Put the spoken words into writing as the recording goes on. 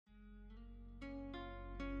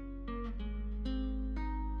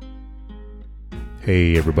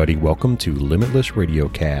Hey everybody, welcome to Limitless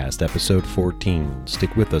Radiocast, episode 14.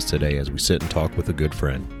 Stick with us today as we sit and talk with a good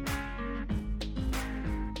friend.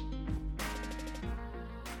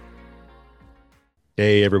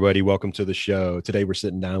 Hey everybody, welcome to the show. Today we're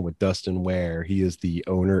sitting down with Dustin Ware. He is the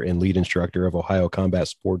owner and lead instructor of Ohio Combat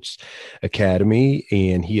Sports Academy,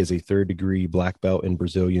 and he is a third-degree black belt in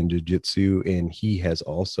Brazilian Jiu-Jitsu, and he has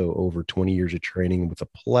also over 20 years of training with a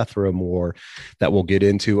plethora more that we'll get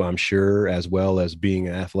into, I'm sure, as well as being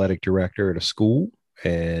an athletic director at a school.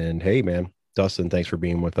 And hey, man, Dustin, thanks for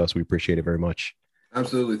being with us. We appreciate it very much.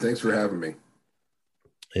 Absolutely. Thanks for having me.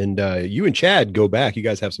 And you and Chad go back. You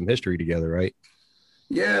guys have some history together, right?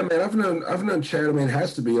 Yeah, man, I've known Chad. I mean, it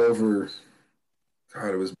has to be over. God,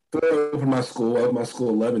 it was before I opened my school. I opened my school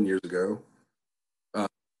 11 years ago,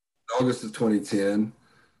 August of 2010.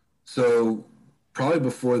 So probably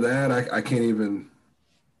before that, I can't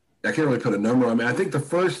really put a number on. I mean, I think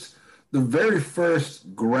the very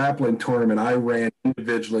first grappling tournament I ran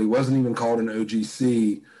individually, wasn't even called an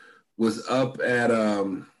OGC, was up at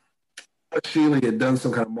Sheely had done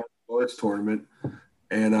some kind of martial arts tournament,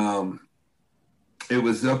 and it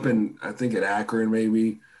was up in, I think, at Akron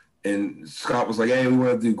maybe, and Scott was like, "Hey, we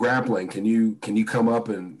want to do grappling. Can you come up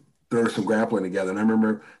and throw some grappling together?" And I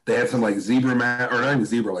remember they had some like zebra mat, or not even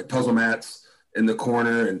zebra, like puzzle mats in the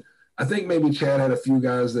corner, and I think maybe Chad had a few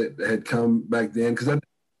guys that had come back then, because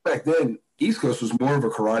back then East Coast was more of a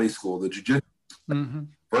karate school. The jiu-jitsu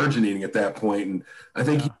burgeoning at that point, and I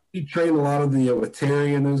think he trained a lot of the with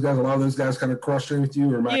Terry and those guys. A lot of those guys kind of cross trained with you,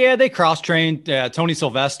 or yeah, they cross trained. Tony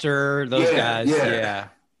Sylvester, those guys. Yeah.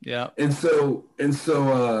 And so,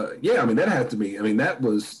 yeah. I mean, that had to be. I mean, that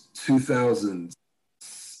was 2000.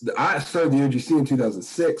 I started the OGC in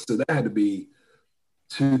 2006, so that had to be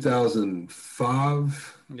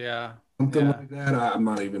 2005. Yeah. Something like that. I'm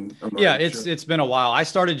not even sure. It's been a while. I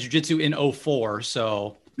started jiu-jitsu in 2004,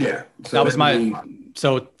 so yeah. So that was my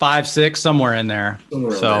 5, 6, somewhere in there.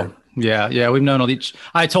 Yeah, we've known each.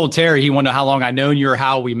 I told Terry, he wondered how long I known you or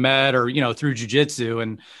how we met, or through jiu-jitsu.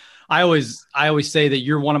 And I always say that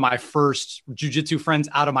you're one of my first jiu-jitsu friends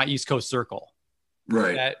out of my East Coast circle.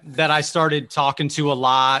 Right. That I started talking to a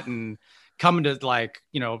lot and coming to, like,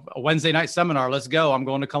 a Wednesday night seminar. Let's go. I'm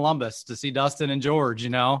going to Columbus to see Dustin and George,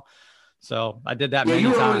 So I did that many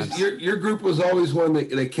times. Your group was always one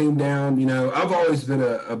that came down. I've always been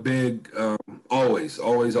a big, always,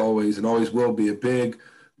 and always will be a big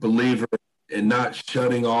believer in not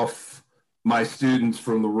shutting off my students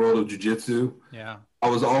from the world of jiu-jitsu. Yeah. I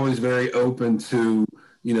was always very open to,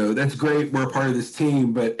 that's great, we're a part of this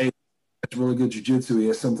team, but hey, that's really good jiu-jitsu. He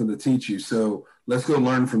has something to teach you. So let's go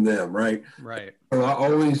learn from them, right? Right. So I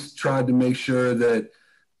always tried to make sure that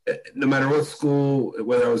no matter what school,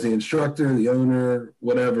 whether I was the instructor, the owner,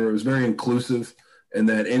 whatever, it was very inclusive, and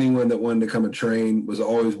that anyone that wanted to come and train was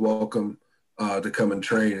always welcome to come and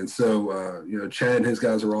train. And so, Chad and his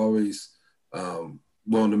guys are always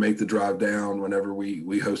willing to make the drive down whenever we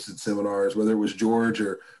hosted seminars, whether it was George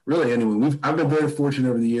or really anyone. I've been very fortunate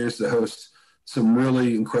over the years to host some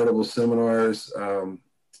really incredible seminars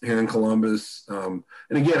here in Columbus. And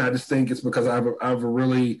again, I just think it's because I have a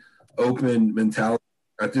really open mentality.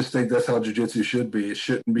 I just think that's how jiu-jitsu should be. It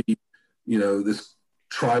shouldn't be, this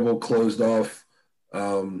tribal closed off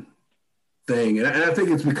thing. And I think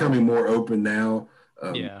it's becoming more open now.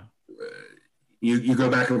 You go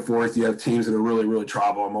back and forth. You have teams that are really, really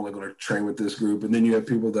tribal. I'm only going to train with this group. And then you have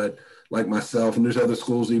people that, like myself, and there's other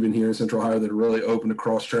schools even here in Central Ohio that are really open to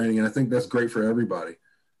cross training. And I think that's great for everybody.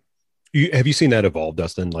 Have you seen that evolve,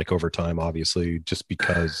 Dustin, like over time, obviously, just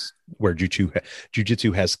because where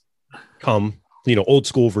jiu-jitsu has come, old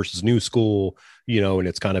school versus new school, and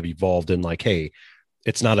it's kind of evolved in like, hey,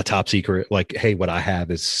 it's not a top secret. Like, hey, what I have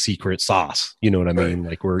is secret sauce. You know what I mean?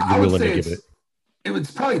 Like you're willing to give it.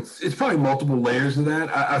 It's probably multiple layers of that.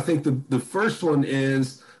 I think the first one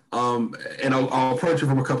is, and I'll approach it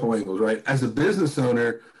from a couple angles, right? As a business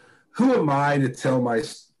owner, who am I to tell my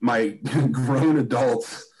grown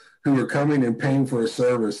adults who are coming and paying for a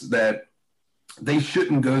service that they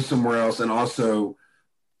shouldn't go somewhere else and also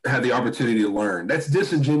have the opportunity to learn? That's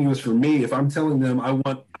disingenuous for me. If I'm telling them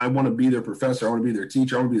I want to be their professor, I want to be their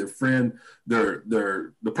teacher, I want to be their friend,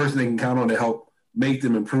 the person they can count on to help make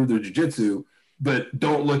them improve their jiu-jitsu, but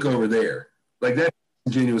don't look over there. Like, that's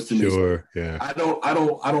disingenuous to me. Sure. Yeah. I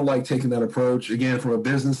don't like taking that approach. Again, from a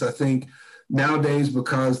business, I think nowadays,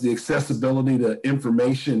 because the accessibility to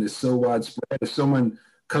information is so widespread, if someone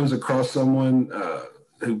comes across someone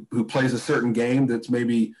who plays a certain game that's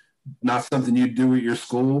maybe not something you do at your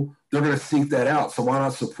school, they're going to seek that out. So why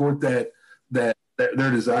not support that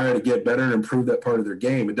their desire to get better and improve that part of their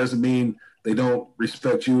game. It doesn't mean they don't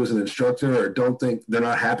respect you as an instructor or don't think they're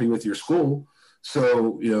not happy with your school.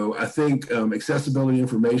 So, I think accessibility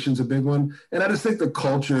information is a big one. And I just think the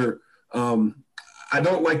culture, I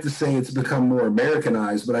don't like to say it's become more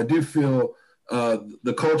Americanized, but I do feel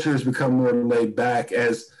the culture has become more laid back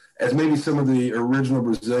as maybe some of the original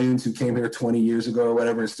Brazilians who came here 20 years ago or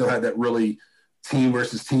whatever and still had that really team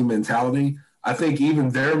versus team mentality. I think even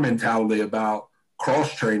their mentality about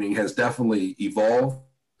cross training has definitely evolved,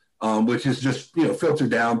 which is just, filtered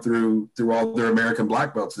down through all their American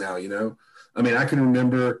black belts now, I mean, I can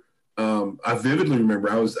remember, I vividly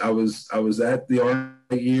remember I was at the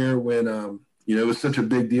Art year when, it was such a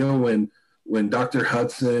big deal when Dr.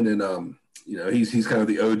 Hudson and, he's kind of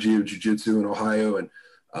the OG of jiu-jitsu in Ohio, and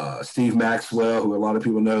Steve Maxwell, who a lot of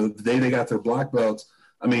people know, the day they got their black belts,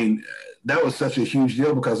 I mean, that was such a huge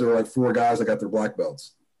deal because there were like 4 guys that got their black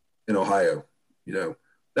belts in Ohio. That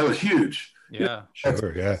was huge. Yeah,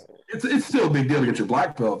 sure. Yeah. It's still a big deal to get your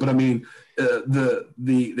black belt, but I mean,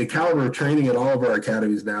 the caliber of training at all of our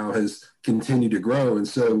academies now has continued to grow. And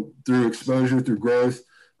so through exposure, through growth,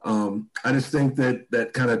 I just think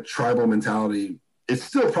that kind of tribal mentality, it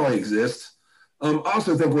still probably exists. I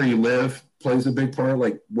also think where you live plays a big part,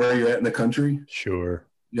 like where you're at in the country. Sure.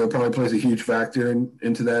 Probably plays a huge factor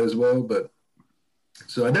into that as well. But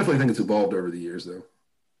so I definitely think it's evolved over the years, though.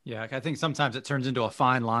 Yeah, I think sometimes it turns into a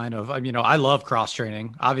fine line of, I love cross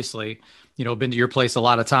training, obviously, been to your place a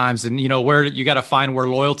lot of times, and, where you got to find where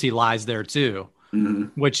loyalty lies there too,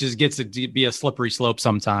 which gets to be a slippery slope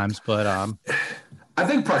sometimes. But I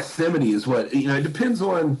think proximity is what, it depends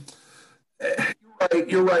on,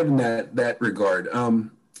 you're right in that regard.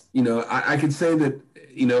 I could say that,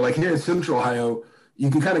 like here in Central Ohio, you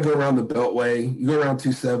can kind of go around the Beltway, you go around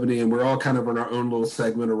 270, and we're all kind of in our own little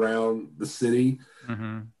segment around the city.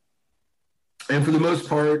 Mm-hmm. And for the most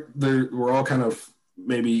part, we're all kind of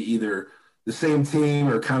maybe either the same team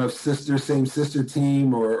or kind of same sister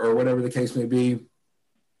team or whatever the case may be.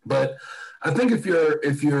 But I think if you're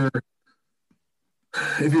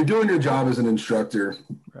doing your job as an instructor,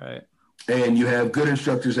 right, and you have good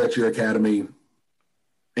instructors at your academy,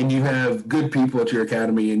 and you have good people at your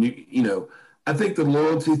academy, and I think the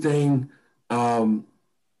loyalty thing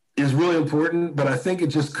is really important, but I think it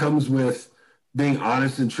just comes with being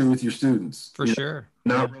honest and true with your students. For sure.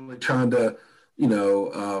 Not really trying to,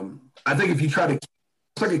 I think if you try to, it's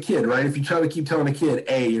like a kid, right? If you try to keep telling a kid,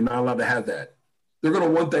 hey, you're not allowed to have that, they're going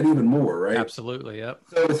to want that even more, right? Absolutely, yep.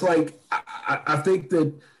 So it's like, I think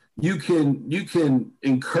that you can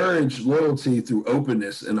encourage loyalty through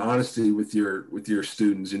openness and honesty with your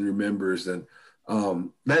students and your members. And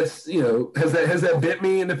that's, has that bit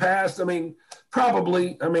me in the past? I mean,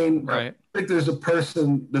 probably. I mean, right. I think there's a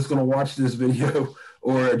person that's going to watch this video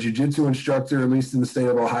or a jiu-jitsu instructor, at least in the state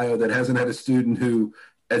of Ohio, that hasn't had a student who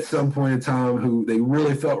at some point in time who they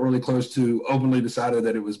really felt really close to openly decided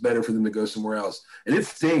that it was better for them to go somewhere else. And it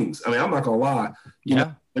stings. I mean, I'm not going to lie. You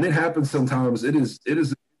know, when it happens sometimes, it is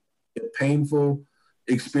a painful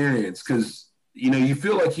experience because, you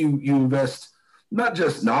feel like you invest not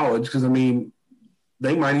just knowledge, because, I mean,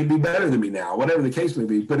 they might even be better than me now, whatever the case may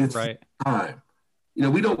be, but it's time.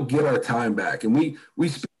 We don't get our time back. And we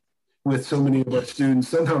speak with so many of our students,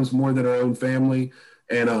 sometimes more than our own family.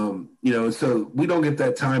 And, so we don't get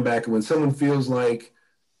that time back. And when someone feels like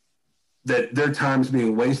that their time's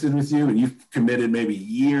being wasted with you and you've committed maybe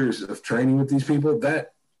years of training with these people,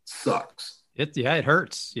 that sucks. It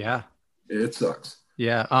hurts. Yeah. It sucks.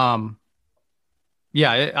 Yeah.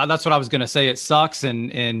 That's what I was going to say. It sucks.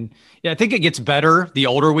 And I think it gets better the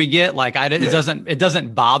older we get. Like it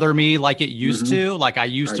doesn't bother me like it used to. Like I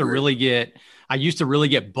used to really get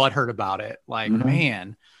butthurt about it. Like,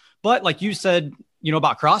 man, but like you said,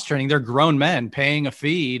 about cross training, they're grown men paying a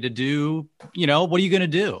fee to do, what are you going to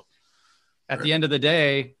do? At the end of the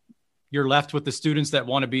day, you're left with the students that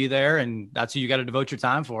want to be there, and that's who you got to devote your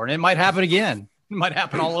time for. And it might happen again. It might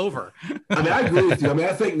happen all over. I mean, I agree with you. I mean,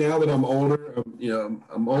 I think now that I'm older,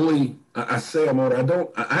 I say I'm older.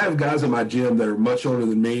 I have guys in my gym that are much older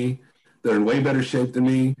than me. They're in way better shape than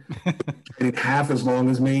me, training half as long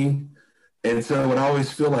as me. And so when I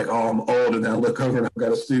always feel like, oh, I'm old, and then I look over and I've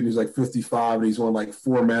got a student who's like 55 and he's won like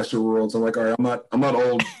 4 Master Worlds. I'm like, all right, I'm not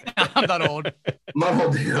old. I'm not old. I'm not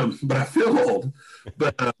old to him, but I feel old.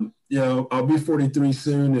 But, I'll be 43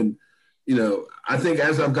 soon. And, I think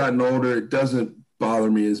as I've gotten older, it doesn't bother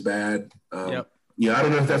me as bad. I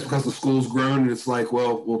don't know if that's because the school's grown and it's like,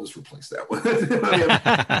 well, we'll just replace that one.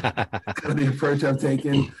 Kind of the approach I've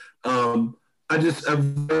taken. I've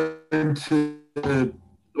learned to,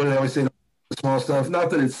 what do I always say? Small stuff. Not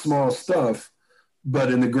that it's small stuff,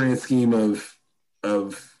 but in the grand scheme of,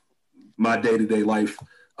 of my day-to-day life,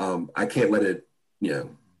 I can't let it,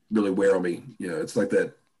 really wear on me. It's like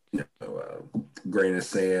that, grain of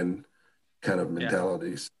sand kind of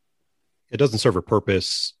mentalities. It doesn't serve a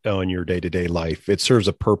purpose on your day-to-day life. It serves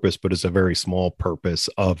a purpose, but it's a very small purpose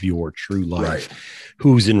of your true life. Right.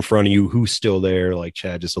 Who's in front of you, who's still there, like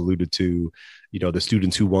Chad just alluded to. The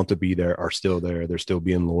students who want to be there are still there. They're still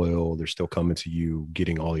being loyal. They're still coming to you,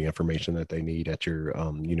 getting all the information that they need at your,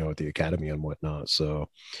 at the academy and whatnot. So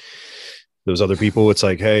those other people, it's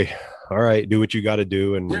like, hey, all right, do what you got to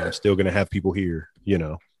do. And I'm still going to have people here,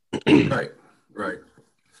 Right.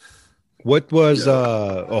 What was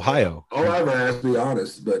Ohio? All I've asked, to be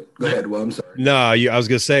honest, but go ahead. Well, I'm sorry. No, I was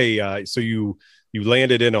going to say, so you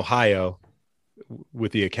landed in Ohio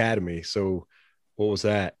with the academy. So what was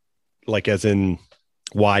that like, as in,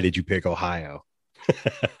 why did you pick Ohio?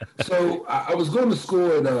 So I was going to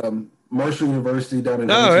school at Marshall University down in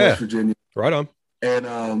West Virginia. Right on. And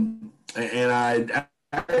I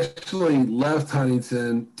actually left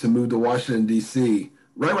Huntington to move to Washington, D.C.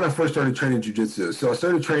 right when I first started training jiu-jitsu. So I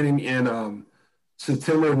started training in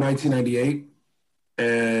September of 1998.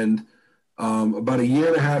 And about a year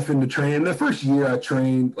and a half into training, the first year I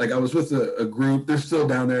trained, like I was with a group. They're still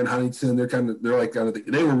down there in Huntington.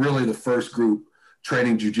 They were really the first group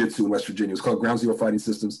training jiu-jitsu in West Virginia. It's called Ground Zero Fighting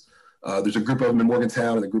Systems. There's a group of them in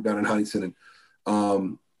Morgantown and a group down in Huntington.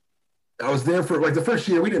 And I was there for like the first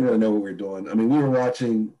year. We didn't really know what we were doing. I mean, we were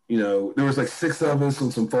watching, there was like 6 of us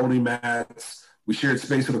on some folding mats. We shared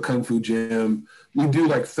space with a Kung Fu gym. We do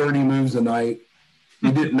like 30 moves a night.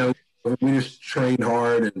 We didn't know. We just trained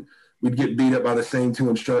hard, and we'd get beat up by the same 2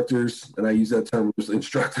 instructors. And I use that term, just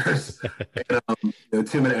instructors. And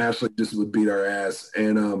Tim and Ashley just would beat our ass.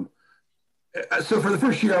 And so for the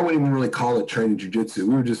first year, I wouldn't even really call it training jiu-jitsu.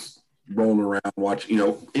 We were just rolling around watching,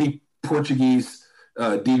 any Portuguese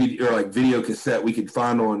DVD or like video cassette we could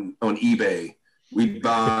find on eBay. We'd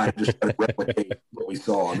buy, just try to replicate what we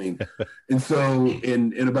saw. I mean, and so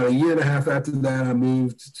in about a year and a half after that, I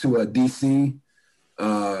moved to DC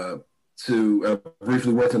to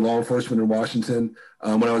briefly work in law enforcement in Washington.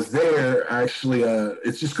 When I was there, actually,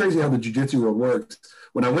 it's just crazy how the jiu-jitsu world works.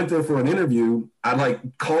 When I went there for an interview, I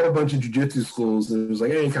like called a bunch of jiu-jitsu schools and it was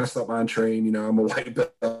like, hey, can I stop by and train? I'm a white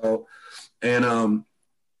belt. And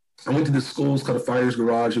I went to this school called the Fighters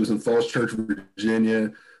Garage. It was in Falls Church,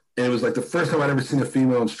 Virginia. And it was like the first time I'd ever seen a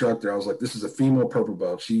female instructor. I was like, this is a female purple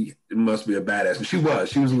belt. She must be a badass. And she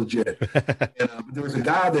was legit. And there was a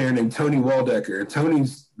guy there named Tony Waldecker. And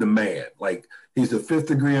Tony's the man. Like, he's a 5th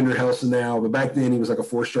degree under Helson now. But back then, he was like a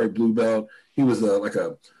 4-stripe blue belt. He was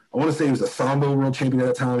I want to say he was a Sambo world champion at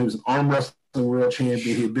that time. He was an arm wrestling world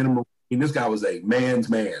champion. He had been a Marine. This guy was a man's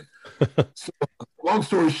man. So, long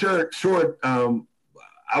story short,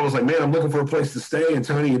 I was like, man, I'm looking for a place to stay. And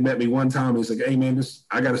Tony had met me one time. He's like, hey, man,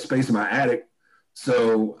 I got a space in my attic.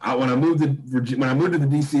 So when I moved to the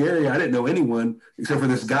DC area, I didn't know anyone except for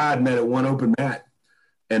this guy I'd met at one open mat.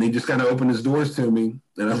 And he just kind of opened his doors to me.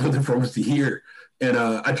 And I lived there for almost a year. And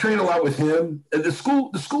I trained a lot with him. And the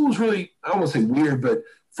school was really, I don't want to say weird, but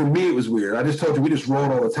for me, it was weird. I just told you, we just rolled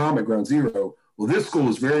all the time at Ground Zero. Well, this school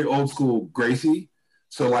is very old school Gracie.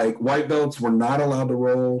 So like white belts were not allowed to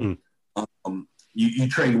roll. You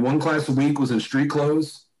trained 1 class a week, was in street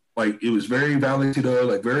clothes. Like, it was very Valley Tudo,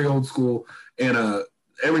 like very old school. And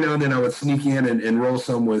every now and then I would sneak in and roll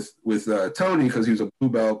some with Tony because he was a blue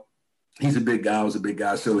belt. He's a big guy. I was a big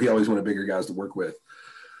guy. So he always wanted bigger guys to work with.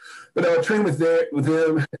 But I would train with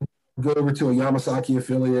him, go over to a Yamasaki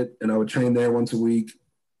affiliate, and I would train there once a week.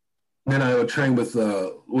 Then I would train with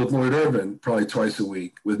Lloyd Irvin probably twice a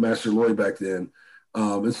week, with Master Lloyd back then.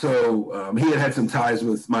 And so he had some ties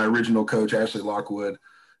with my original coach, Ashley Lockwood.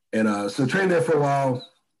 And so trained there for a while,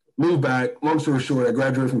 moved back. Long story short, I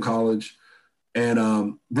graduated from college.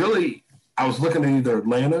 And really, I was looking at either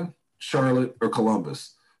Atlanta, Charlotte, or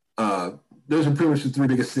Columbus. Those are pretty much the 3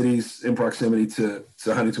 biggest cities in proximity to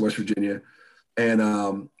Huntington, West Virginia.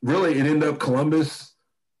 And really, it ended up Columbus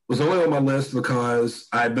was only on my list because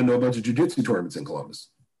I had been to a bunch of jiu-jitsu tournaments in Columbus.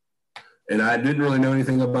 And I didn't really know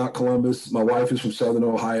anything about Columbus. My wife is from Southern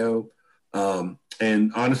Ohio.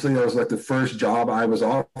 And honestly, that was like the first job I was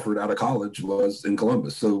offered out of college was in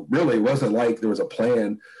Columbus. So really, it wasn't like there was a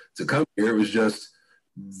plan to come here. It was just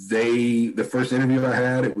the first interview I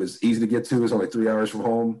had, it was easy to get to. It was only 3 hours from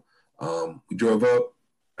home. We drove up.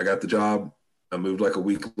 I got the job. I moved like a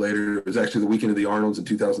week later. It was actually the weekend of the Arnolds in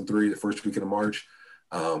 2003, the first weekend of March.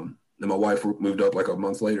 Then my wife moved up like a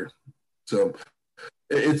month later. So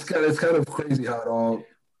it's kind of crazy how it all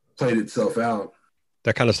played itself out.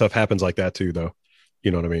 That kind of stuff happens like that too, though. You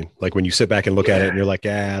know what I mean? Like when you sit back and look at it and you're like,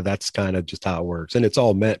 yeah, that's kind of just how it works. And it's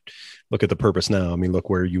all meant. Look at the purpose now. I mean, look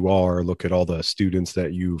where you are, look at all the students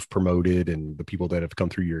that you've promoted and the people that have come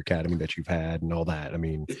through your academy that you've had and all that. I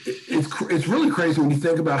mean, it's really crazy when you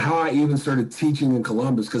think about how I even started teaching in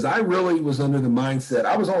Columbus, because I really was under the mindset,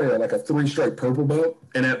 I was only like a 3-stripe purple belt.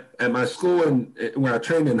 And at my school and where I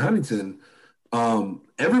trained in Huntington,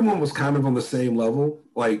 everyone was kind of on the same level.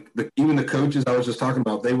 Like even the coaches I was just talking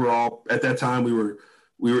about, they were all, at that time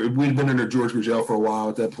we'd been under George Gurgel for a while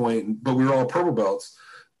at that point, but we were all purple belts.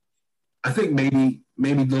 I think maybe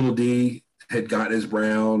Little D had gotten his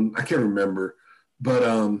brown. I can't remember. But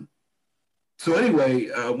so anyway,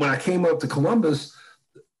 when I came up to Columbus,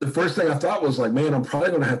 the first thing I thought was like, man, I'm probably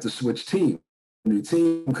going to have to switch new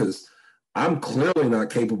team, because I'm clearly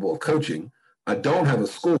not capable of coaching. I don't have a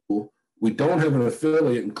school. We don't have an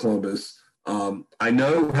affiliate in Columbus. I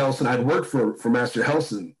know Helson. I'd worked for Master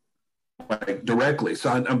Helson like directly.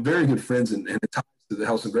 So I'm very good friends and ties to the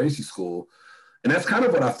Helson Gracie School. And that's kind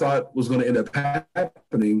of what I thought was going to end up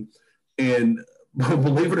happening. And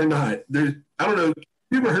believe it or not, I don't know, have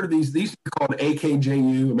you ever heard of these are called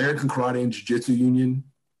AKJU, American Karate and Jiu-Jitsu Union?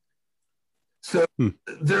 So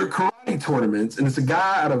they're karate tournaments, and it's a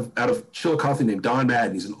guy out of Chillicothe named Don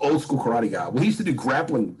Madden. He's an old school karate guy. Well, he used to do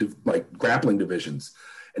grappling divisions,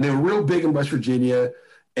 and they were real big in West Virginia.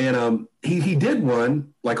 And he did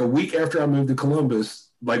one like a week after I moved to Columbus,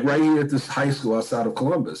 like right here at this high school outside of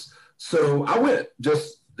Columbus. So I went.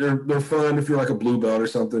 Just they're fun if you're like a blue belt or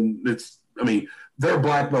something. Their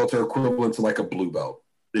black belts are equivalent to like a blue belt,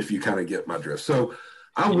 if you kind of get my drift. So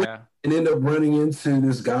I went and ended up running into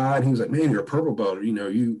this guy, and he was like, "Man, you're a purple belt. Were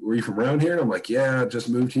you from around here?" And I'm like, "Yeah, I just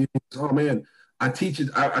moved here." He goes, "Oh man, I teach it.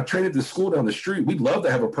 I train at this school down the street. We'd love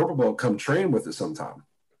to have a purple belt come train with us sometime."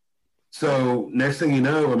 So next thing you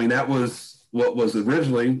know, that was what was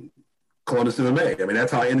originally Columbus MMA.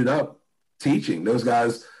 That's how I ended up teaching. Those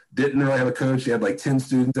guys didn't really have a coach. They had like 10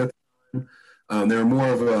 students at the time. They were more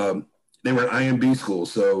of they were an IMB school.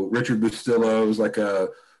 So Richard Bustillo was like a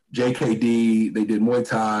JKD. They did Muay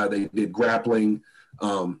Thai. They did grappling.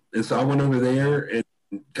 And so I went over there and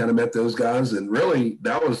kind of met those guys. And really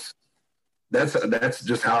that's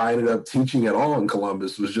just how I ended up teaching at all in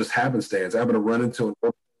Columbus, was just happenstance. I happened to run into an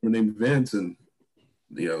old man named Vince, and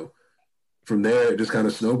from there it just kind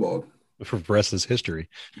of snowballed. For the rest is history.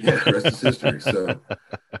 Yeah, the rest is history. So,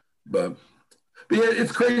 but yeah,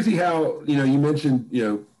 it's crazy how you mentioned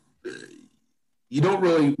you don't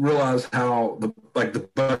really realize how the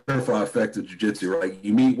butterfly effect of jiu-jitsu, right?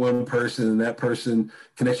 You meet one person and that person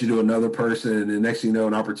connects you to another person, and then next thing you know,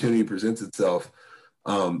 an opportunity presents itself.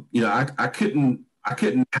 I would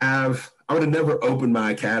have never opened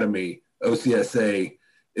my academy, OCSA,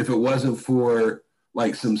 if it wasn't for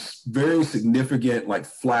like some very significant like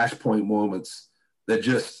flashpoint moments that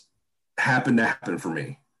just happened to happen for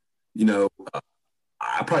me.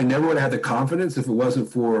 I probably never would have had the confidence if it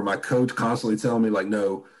wasn't for my coach constantly telling me like,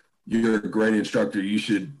 "No, you're a great instructor.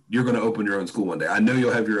 You're going to open your own school one day. I know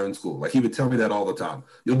you'll have your own school." Like he would tell me that all the time.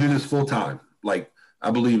 "You'll do this full time. Like, I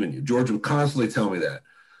believe in you." George would constantly tell me that.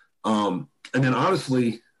 And then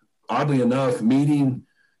honestly, oddly enough, meeting,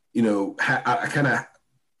 I kind of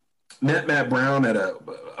met Matt Brown at a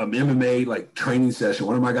MMA like training session.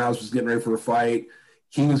 One of my guys was getting ready for a fight.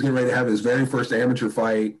 He was getting ready to have his very first amateur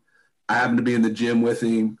fight. I happened to be in the gym with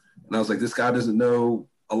him, and I was like, "This guy doesn't know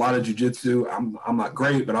a lot of jiu-jitsu. I'm not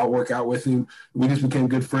great, but I'll work out with him." We just became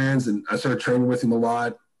good friends, and I started training with him a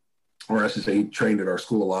lot, or I should say he trained at our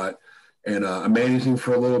school a lot. And I managed him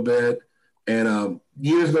for a little bit. And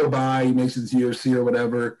years go by, he makes it to UFC or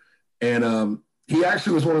whatever. And he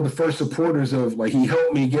actually was one of the first supporters of, like, he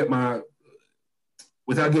helped me get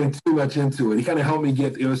without getting too much into it, he kind of helped me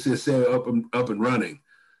get the OCSA up and running.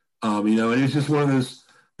 And it's just one of those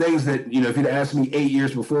things that, if you'd asked me 8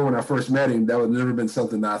 years before when I first met him, that would have never been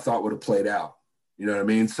something that I thought would have played out. You know what I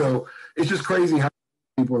mean? So it's just crazy how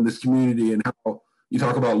people in this community and how you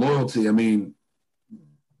talk about loyalty.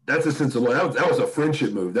 That's a sense of loyalty. That was a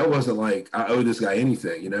friendship move. That wasn't like I owe this guy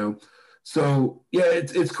anything, So yeah,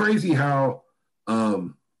 it's crazy how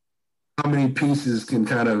many pieces can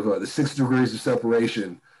kind of the 6 degrees of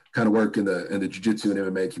separation kind of work in the jiu-jitsu and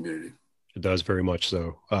MMA community. It does, very much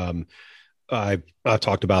so. I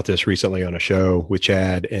talked about this recently on a show with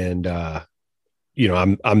Chad, and I'm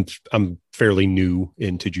fairly new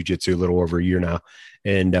into jiu-jitsu, a little over a year now,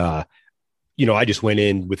 and I just went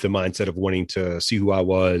in with the mindset of wanting to see who I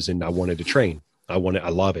was, and I wanted to train. I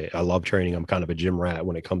love it. I love training. I'm kind of a gym rat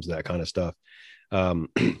when it comes to that kind of stuff.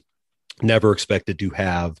 Never expected to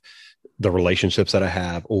have the relationships that I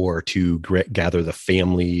have, or to gather the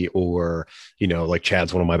family, or, you know, like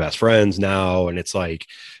Chad's one of my best friends now. And it's like,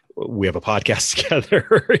 we have a podcast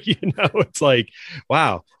together, you know, it's like,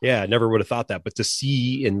 wow. Yeah. I never would have thought that, but to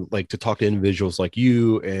see and like to talk to individuals like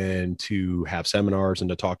you, and to have seminars and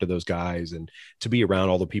to talk to those guys, and to be around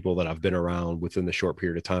all the people that I've been around within the short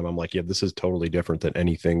period of time, I'm like, yeah, this is totally different than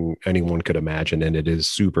anything anyone could imagine. And it is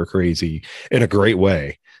super crazy in a great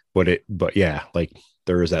way. But yeah, like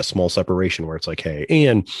there is that small separation where it's like, hey,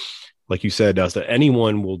 and like you said, Dustin,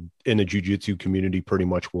 anyone will in a jiu-jitsu community pretty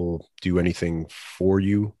much will do anything for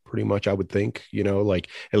you, pretty much, I would think, you know, like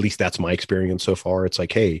at least that's my experience so far. It's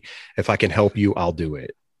like, hey, if I can help you, I'll do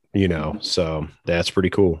it, you know. So that's pretty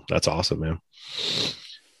cool. That's awesome, man.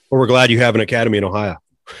 Well, we're glad you have an academy in Ohio.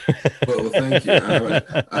 Well, thank you.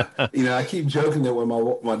 You know, I keep joking that when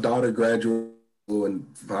my daughter graduates in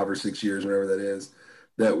 5 or 6 years, whatever that is,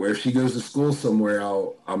 that where if she goes to school somewhere,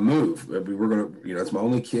 I'll move. We're gonna, you know, it's my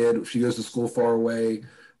only kid. If she goes to school far away,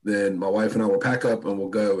 then my wife and I will pack up and we'll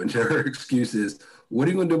go. And her excuse is, "What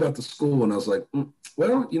are you gonna do about the school?" And I was like,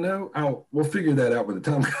 "Well, you know, we'll figure that out when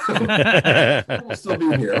the time comes. I'll still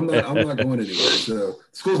be here. I'm not going anywhere. So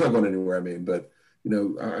school's not going anywhere. I mean, but you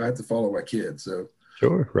know, I have to follow my kids. So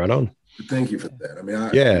sure, right on. Thank you for that. I mean,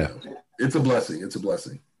 yeah, you know, it's a blessing. It's a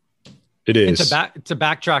blessing. It is. And to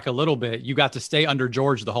backtrack a little bit, you got to stay under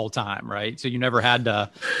George the whole time, right? So you never had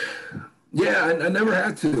to. Yeah, I never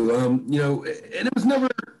had to. You know, and it was never.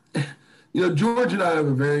 You know, George and I have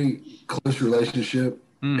a very close relationship.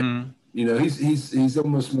 Mm-hmm. You know, he's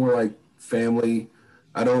almost more like family.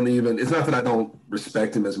 I don't even. It's not that I don't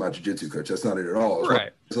respect him as my jiu-jitsu coach. That's not it at all.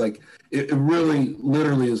 Right. It's like it really,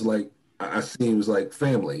 literally is like I see him as like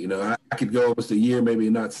family. You know, I could go almost a year maybe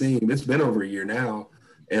and not see him. It's been over a year now.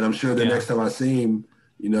 And I'm sure the next time I see him,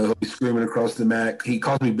 you know, he'll be screaming across the mat. He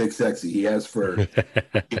calls me Big Sexy. He has for, and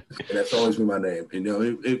that's always been my name. You know,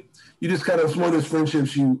 you just kind of, it's one of those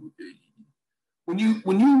friendships when you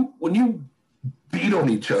beat on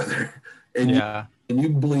each other and you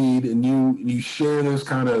bleed and you share those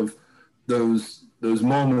kind of those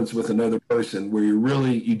moments with another person where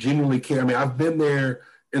you genuinely care. I mean, I've been there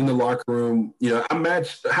in the locker room. You know,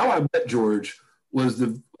 how I met George was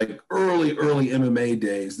the early MMA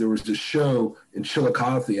days. There was this show in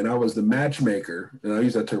Chillicothe, and I was the matchmaker, and I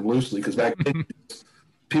use that term loosely because back then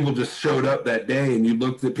people just showed up that day, and you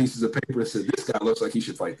looked at pieces of paper and said, "This guy looks like he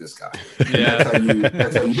should fight this guy." Yeah,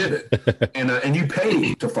 that's how you did it, and you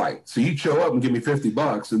paid to fight. So you'd show up and give me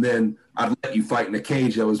 $50, and then I'd let you fight in a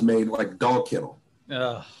cage that was made like dog kennel.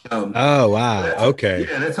 Oh wow, okay,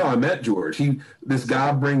 yeah, that's how I met George. This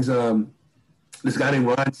guy brings this guy named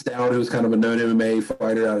Ron Stout, who's kind of a known MMA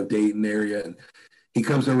fighter out of Dayton area. And he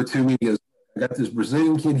comes over to me. He goes, "I got this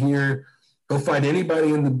Brazilian kid here. He'll fight anybody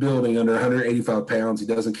in the building under 185 pounds. He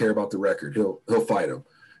doesn't care about the record. He'll fight him."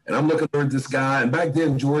 And I'm looking over at this guy. And back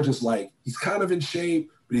then, George is like, he's kind of in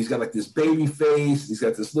shape, but he's got like this baby face. He's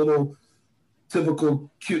got this little typical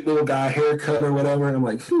cute little guy haircut or whatever. And I'm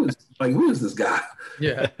like, who is this guy?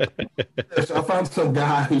 Yeah. So I found some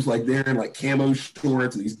guy who's like there in like camo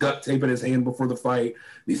shorts and he's duct taping his hand before the fight.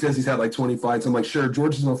 And he says he's had like 20 fights. I'm like, sure,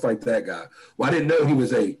 George is gonna fight that guy. Well, I didn't know he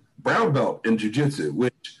was a brown belt in jiu-jitsu,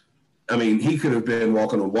 which, I mean, he could have been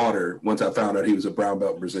walking on water once I found out he was a brown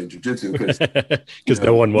belt in Brazilian jiu-jitsu because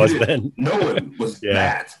no one was then. No one was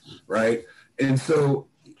that, right? And so,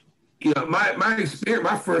 you know, my experience,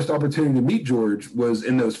 my first opportunity to meet George was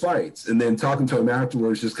in those fights, and then talking to him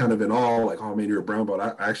afterwards, just kind of in awe, like, "Oh man, you're a brown belt.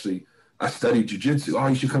 I studied jiu-jitsu. Oh,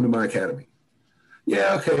 you should come to my academy."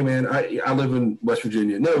 "Yeah, okay, man. I live in West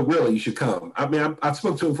Virginia." "No, really, you should come." I mean, I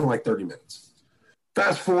spoke to him for like 30 minutes.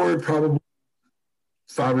 Fast forward probably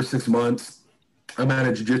 5 or 6 months, I'm at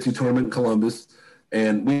a jiu-jitsu tournament in Columbus,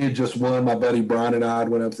 and we had just won. My buddy Brian and I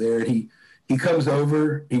went up there, and he comes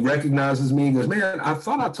over, he recognizes me, he goes, "Man, I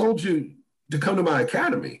thought I told you to come to my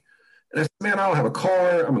academy." And I said, "Man, I don't have a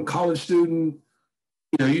car. I'm a college student.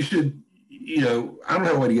 You know, you should, you know, I don't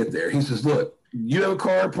have a way to get there." He says, "Look, you have a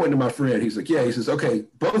car?" Pointing to my friend. He's like, "Yeah." He says, "Okay,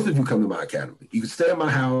 both of you come to my academy. You can stay at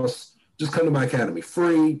my house. Just come to my academy.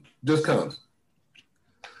 Free. Just come."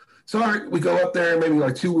 So all right, we go up there maybe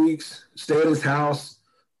like 2 weeks, stay at his house.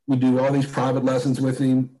 We do all these private lessons with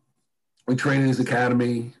him. We train in his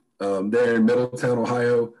academy there in Middletown,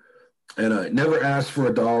 Ohio. And I never asked for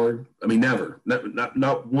 $1. I mean, never,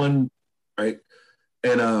 not one, right?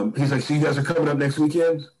 And he's like, "So you guys are coming up next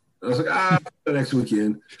weekend?" And I was like, next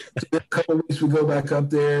weekend. So a couple of weeks we go back up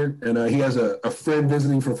there, and he has a friend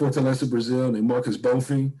visiting from Fortaleza, Brazil, named Marcus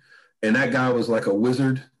Bonfim. And that guy was like a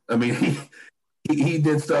wizard. I mean, he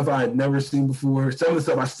did stuff I had never seen before. Some of the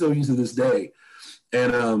stuff I still use to this day.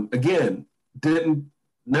 And again, didn't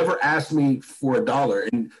never asked me for a dollar.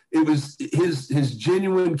 And it was his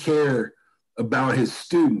genuine care about his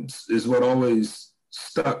students is what always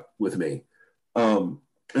stuck with me.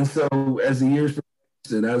 And so as the years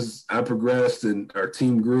progressed and as I progressed and our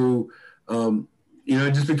team grew,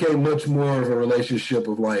 it just became much more of a relationship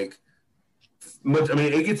of like,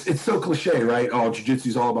 it's so cliche, right? Oh, jiu-jitsu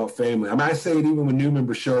is all about family. I mean, I say it even when new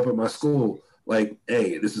members show up at my school, like,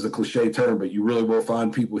 hey, this is a cliche term, but you really will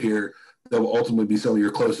find people here that will ultimately be some of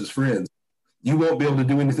your closest friends. You won't be able to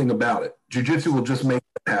do anything about it. Jiu-jitsu will just make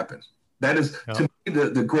it happen. That is, to me,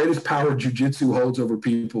 the greatest power jiu-jitsu holds over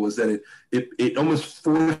people is that it almost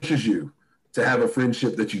forces you to have a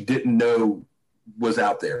friendship that you didn't know was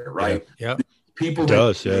out there, right? Yeah. People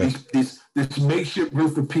this makeshift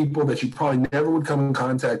group of people that you probably never would come in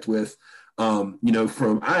contact with. On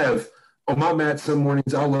my mat some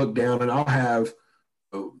mornings I'll look down and I'll have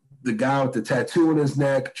the guy with the tattoo on his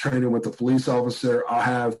neck training with the police officer. I'll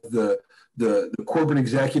have the corporate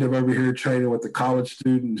executive over here training with the college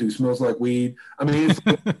student who smells like weed. I mean,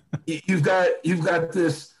 you've got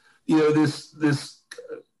this, this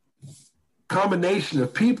combination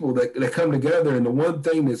of people that come together, and the one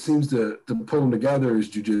thing that seems to pull them together is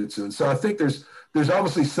jiu-jitsu. And so I think there's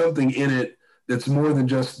obviously something in it that's more than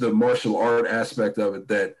just the martial art aspect of it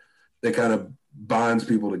that kind of binds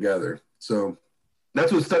people together. So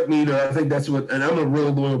that's what stuck me. I think that's what, and I'm a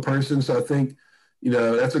really loyal person, so I think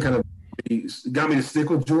that's what kind of got me to stick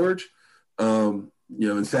with George, and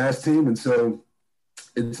SAS team, and so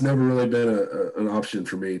it's never really been an option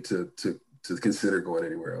for me to consider going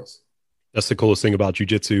anywhere else. That's the coolest thing about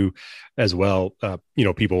jiu-jitsu as well.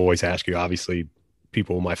 People always ask you, obviously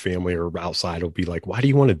people in my family or outside will be like, why do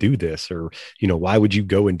you want to do this? Or, why would you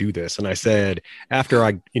go and do this? And I said, after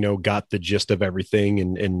I, got the gist of everything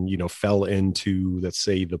and fell into, let's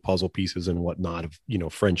say, the puzzle pieces and whatnot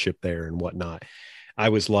of, friendship there and whatnot, I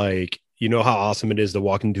was like, how awesome it is to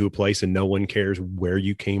walk into a place and no one cares where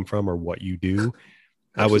you came from or what you do.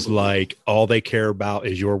 Absolutely. I was like, all they care about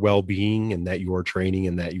is your well-being and that you're training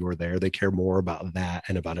and that you're there. They care more about that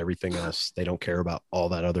and about everything else. They don't care about all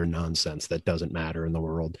that other nonsense that doesn't matter in the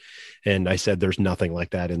world. And I said, there's nothing like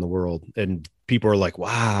that in the world. And people are like,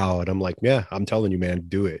 wow. And I'm like, yeah, I'm telling you, man,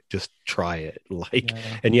 do it. Just try it.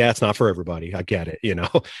 And yeah, it's not for everybody. I get it.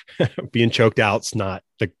 Being choked out's not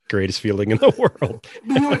the greatest feeling in the world.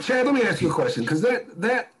 Chad, let me ask you a question. Cause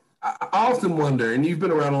that I often wonder, and you've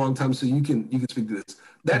been around a long time, so you can speak to this.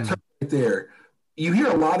 That term right there, you hear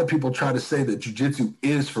a lot of people try to say that jiu-jitsu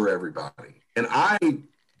is for everybody, and I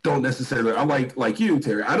don't necessarily. I'm like you,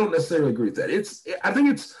 Terry. I don't necessarily agree with that. I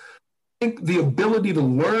think the ability to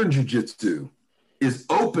learn jiu-jitsu is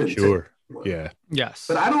open. Sure. To yeah. Yes.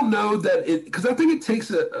 But I don't know that because I think it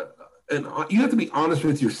takes you have to be honest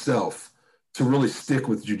with yourself to really stick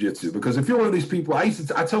with jiu-jitsu. Because if you're one of these people, I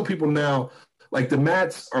tell people now. Like the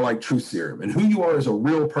mats are like truth serum, and who you are as a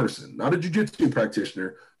real person, not a jiu-jitsu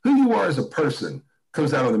practitioner, who you are as a person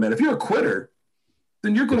comes out on the mat. If you're a quitter,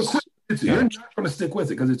 then you're going to quit jiu-jitsu. Yeah. You're not going to stick with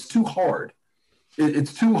it because it's too hard.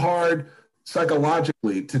 It's too hard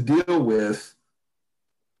psychologically to deal with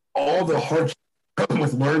all the hardship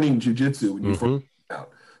with learning jiu-jitsu when you first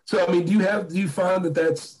out. So, I mean, do you find that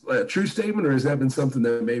that's a true statement, or has that been something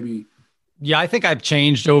that maybe? Yeah, I think I've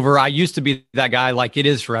changed over. I used to be that guy, like it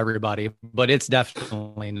is for everybody, but it's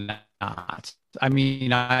definitely not. I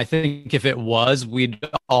mean, I think if it was, we'd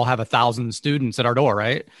all have 1,000 students at our door,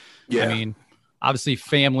 right? Yeah. I mean, obviously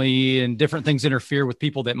family and different things interfere with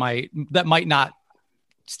people that might not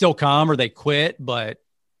still come or they quit, but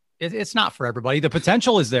it's not for everybody. The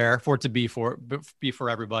potential is there for it to be for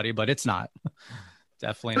everybody, but it's not.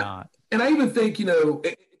 Definitely not. And I even think, it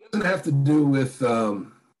doesn't have to do with,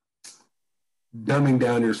 dumbing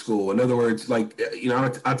down your school. In other words, like,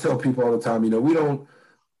 I tell people all the time, we don't,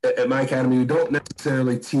 at my academy, we don't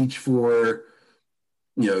necessarily teach for,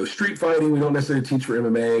 street fighting. We don't necessarily teach for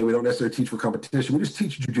MMA. We don't necessarily teach for competition. We just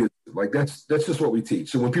teach jiu-jitsu. Like that's just what we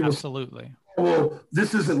teach. So when people absolutely, say, well,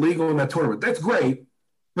 this isn't legal in that tournament, that's great,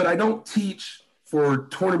 but I don't teach for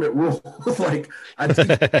tournament rules. Like I teach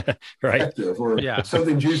right. or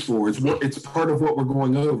something useful. It's part of what we're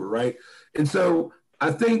going over. Right. And so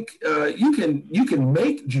I think you can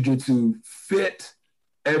make jiu-jitsu fit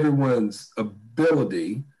everyone's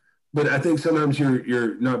ability, but I think sometimes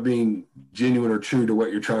you're not being genuine or true to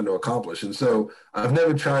what you're trying to accomplish. And so I've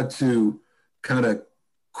never tried to kind of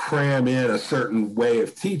cram in a certain way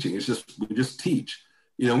of teaching. It's just we just teach.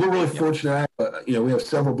 We're really fortunate. We have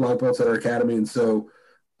several black belts at our academy, and so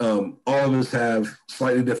all of us have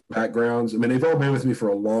slightly different backgrounds. I mean, they've all been with me for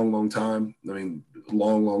a long, long time. I mean,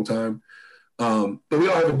 long time. But we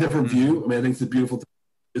all have a different view. I mean, I think it's the beautiful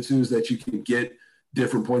thing is that you can get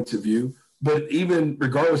different points of view. But even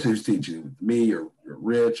regardless of who's teaching, me or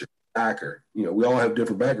Rich or Zach, or, we all have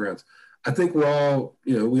different backgrounds. I think we all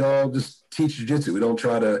just teach jiu-jitsu. We don't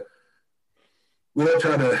try to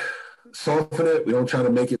soften it. We don't try to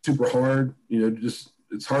make it super hard. Just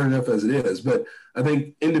it's hard enough as it is. But I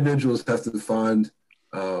think individuals have to find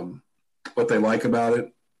what they like about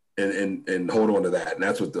it and hold on to that. And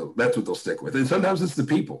that's what they'll stick with. And sometimes it's the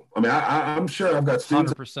people. I mean, I'm sure I've got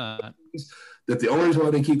students 100%. that the only reason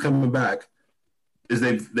why they keep coming back is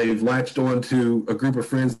they've latched on to a group of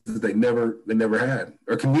friends that they never had,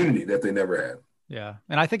 or community that they never had. Yeah.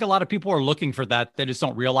 And I think a lot of people are looking for that. They just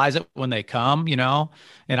don't realize it when they come,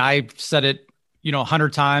 and I've said it,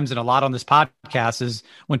 100 times and a lot on this podcast is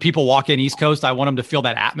when people walk in East Coast, I want them to feel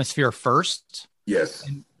that atmosphere first. Yes.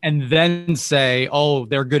 And then say, oh,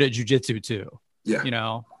 they're good at jiu-jitsu too.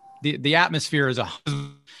 Yeah. The atmosphere is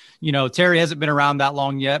Terry hasn't been around that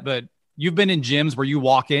long yet, but you've been in gyms where you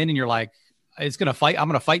walk in and you're like, I'm going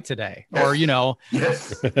to fight today. Yes. Or,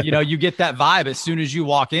 yes. you get that vibe as soon as you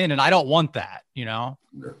walk in, and I don't want that, Yeah.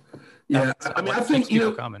 I mean, I think,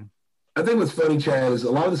 coming. I think what's funny, Chad, is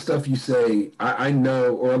a lot of the stuff you say, I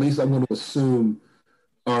know, or at least I'm going to assume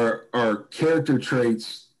are character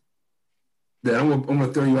traits that I'm going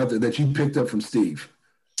to throw you out there that you picked up from Steve.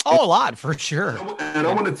 Oh, a lot, for sure. And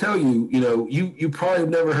I want to tell you, you probably have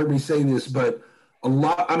never heard me say this, but a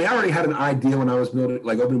lot, I mean, I already had an idea when I was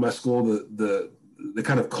opening my school, the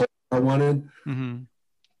kind of culture I wanted. Mm-hmm.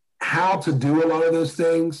 How to do a lot of those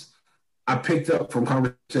things, I picked up from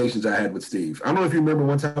conversations I had with Steve. I don't know if you remember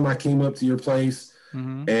one time I came up to your place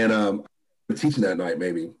mm-hmm. and I was teaching that night,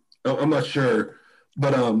 maybe. I'm not sure.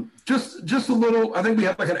 But just a little, I think we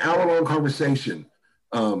had like an hour-long conversation,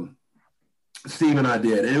 Steve and I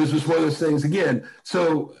did. And it was just one of those things, again,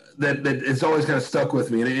 so that it's always kind of stuck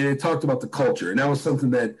with me. And it talked about the culture. And that was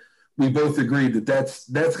something that we both agreed that's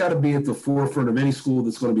got to be at the forefront of any school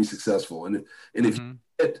that's going to be successful. And if mm-hmm.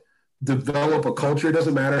 you develop a culture, it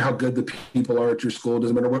doesn't matter how good the people are at your school, it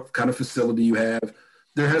doesn't matter what kind of facility you have.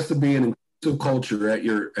 There has to be an inclusive culture at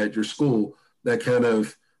your school that kind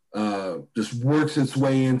of just works its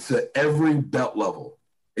way into every belt level.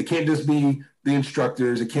 It can't just be the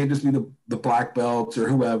instructors. It can't just be the black belts or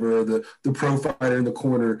whoever, the pro fighter in the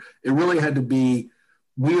corner. It really had to be,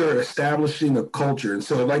 we are establishing a culture. And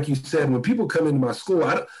so, like you said, when people come into my school,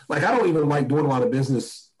 I don't even like doing a lot of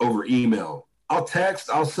business over email. I'll text,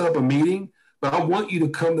 I'll set up a meeting, but I want you to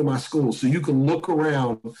come to my school so you can look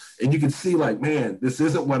around and you can see like, man, this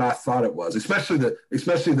isn't what I thought it was, especially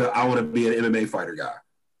the I want to be an MMA fighter guy.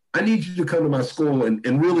 I need you to come to my school and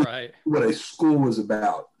really right. what a school is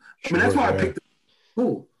about. I mean, that's why I picked the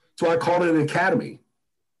school. So I called it an academy.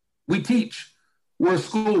 We teach. We're a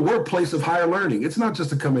school. We're a place of higher learning. It's not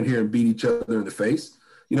just to come in here and beat each other in the face.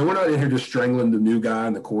 We're not in here just strangling the new guy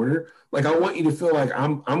in the corner. Like, I want you to feel like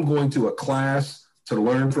I'm going to a class to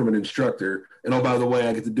learn from an instructor. And oh, by the way,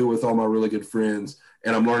 I get to do it with all my really good friends.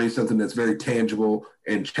 And I'm learning something that's very tangible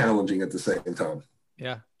and challenging at the same time.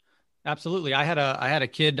 Yeah. Absolutely. I had a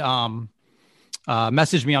kid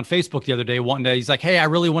message me on Facebook the other day. One day he's like, "Hey, I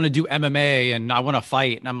really want to do MMA and I want to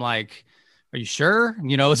fight." And I'm like, "Are you sure?"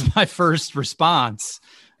 It's my first response.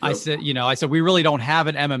 Yep. I said, "We really don't have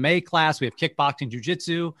an MMA class. We have kickboxing,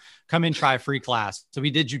 jiu-jitsu. Come in, try a free class." So we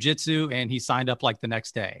did jiu-jitsu and he signed up like the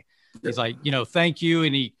next day. Yep. He's like, "Thank you."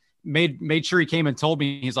 And he made sure he came and told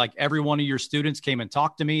me, he's like, "Every one of your students came and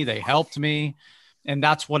talked to me. They helped me." And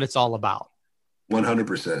that's what it's all about.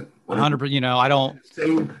 100%. 100%. I don't.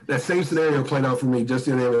 That same scenario played out for me just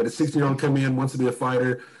the other day. We had a 16-year-old come in, wants to be a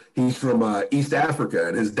fighter. He's from East Africa,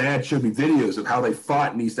 and his dad showed me videos of how they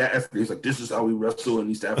fought in East Africa. He's like, "This is how we wrestle in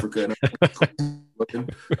East Africa." And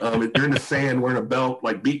they're in the sand wearing a belt,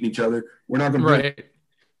 like beating each other. We're not going to do it.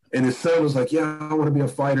 And his son was like, "Yeah, I want to be a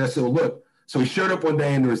fighter." I said, "Well, look." So he showed up one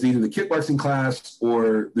day, and there was either the kickboxing class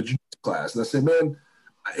or the jiu-jitsu class. And I said, "Man,"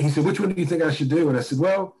 he said, "which one do you think I should do?" And I said,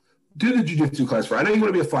 "Well, do the jiu-jitsu class for. I know you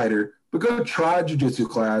want to be a fighter, but go try jiu-jitsu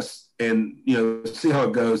class and, see how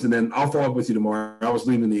it goes. And then I'll follow up with you tomorrow." I was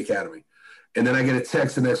leaving the academy. And then I get a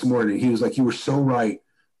text the next morning. He was like, "You were so right.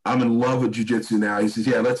 I'm in love with jiu-jitsu now." He says,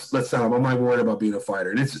 "Yeah, let's sign up. I'm not worried about being a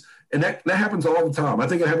fighter." And that happens all the time. I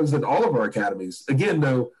think it happens at all of our academies. Again,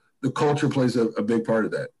 though, the culture plays a big part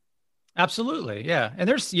of that. Absolutely. Yeah. And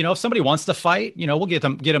there's, if somebody wants to fight, we'll get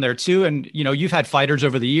them there too. And, you've had fighters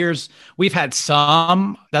over the years. We've had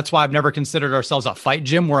some. That's why I've never considered ourselves a fight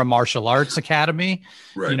gym. We're a martial arts academy,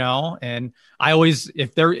 right. And I always,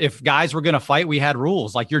 if guys were going to fight, we had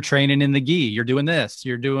rules like you're training in the gi, you're doing this,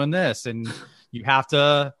 and you have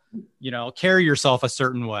to, carry yourself a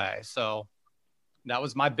certain way. So That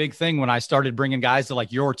was my big thing when I started bringing guys to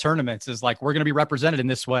like your tournaments, is like, we're going to be represented in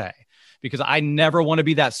this way, because I never want to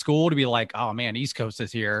be that school to be like, oh man, East Coast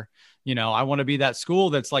is here. I want to be that school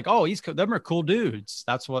that's like, oh, East Coast, them are cool dudes.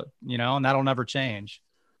 That's what, and that'll never change.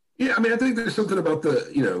 Yeah. I mean, I think there's something about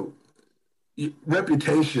the,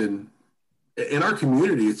 reputation in our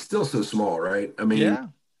community. It's still so small, right?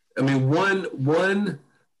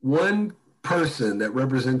 One person that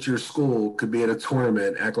represents your school could be at a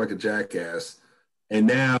tournament, act like a jackass, and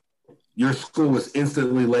now your school is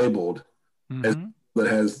instantly labeled as that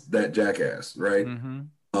has that jackass, right?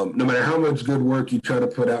 No matter how much good work you try to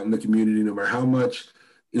put out in the community, no matter how much,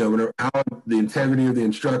 no matter how the integrity of the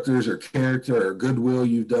instructors or character or goodwill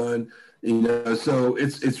you've done, so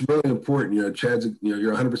it's really important. Chad's,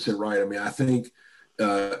 you're 100% right. I mean, I think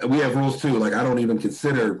we have rules too. Like, I don't even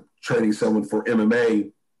consider training someone for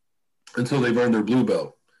MMA until they've earned their blue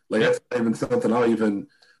belt. Like, that's not even something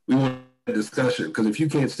we want a discussion, because if you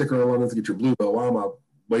can't stick around long enough to get your blue belt, why am I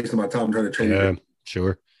wasting my time trying to train you?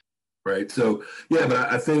 Sure. Right. So, but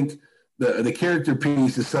I think the character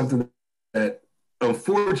piece is something that,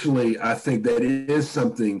 unfortunately, I think that it is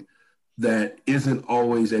something that isn't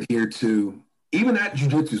always adhered to, even at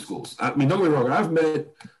jiu-jitsu schools. I mean, don't get me wrong. I've met,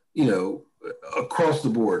 across the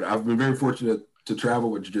board. I've been very fortunate to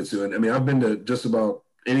travel with jiu-jitsu. And I mean, I've been to just about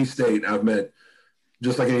any state. I've met,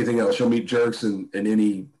 just like anything else, you'll meet jerks in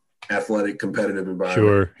any athletic competitive environment.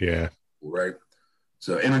 Sure. Yeah. Right.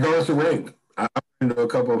 So, and regardless of rank, I've been to a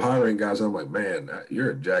couple of high rank guys. I'm like, man,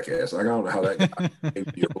 you're a jackass. Like, I don't know how that guy can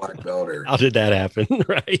be a black belt, or how did that happen?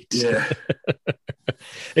 Right. Yeah.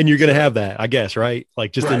 And you're going to have that, I guess, right?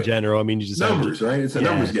 Like, just in general. I mean, you just numbers, right? It's a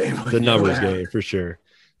numbers game. The numbers game, for sure.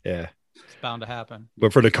 Yeah. It's bound to happen.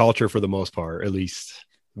 But for the culture, for the most part, at least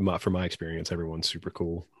from my experience, everyone's super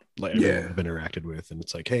cool. Like, everyone I've interacted with. And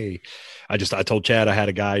it's like, hey, I told Chad, I had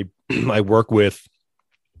a guy I work with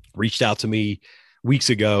reached out to me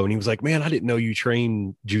weeks ago, and he was like, man, I didn't know you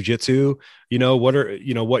train jiu-jitsu.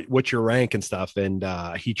 What's your rank and stuff? And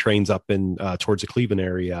he trains up in towards the Cleveland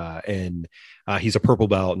area, and he's a purple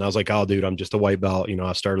belt. And I was like, oh, dude, I'm just a white belt.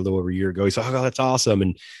 I started a little over a year ago. He's like, oh, that's awesome.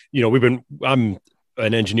 And I'm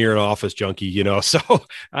an engineer and office junkie, so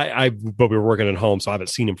but we were working at home, so I haven't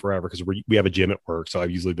seen him forever, because we have a gym at work. So I've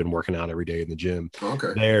usually been working out every day in the gym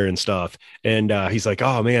there and stuff. And he's like,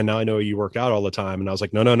 oh man, now I know you work out all the time. And I was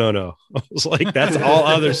like, no. I was like, that's all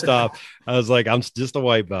other stuff. I was like, I'm just a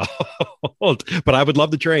white belt, but I would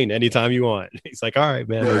love to train anytime you want. He's like, all right,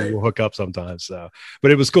 man, we'll hook up sometimes. So,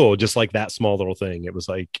 but it was cool. Just like that small little thing. It was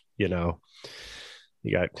like,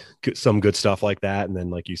 you got some good stuff like that. And then,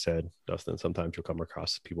 like you said, Dustin, sometimes you'll come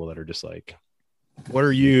across people that are just like, what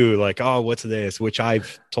are you like? Oh, what's this? Which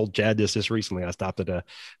I've told Chad this recently. I stopped at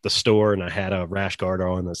the store, and I had a rash guard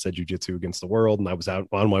on that said jiu-jitsu against the world. And I was out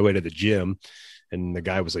on my way to the gym, and the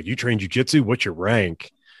guy was like, you train jiu-jitsu? What's your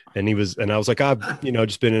rank? And I was like, I've,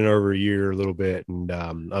 just been in over a year, a little bit. And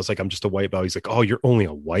I was like, I'm just a white belt. He's like, oh, you're only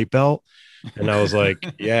a white belt? And I was like,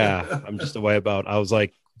 yeah, I'm just a white belt. I was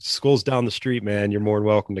like, school's down the street, man. You're more than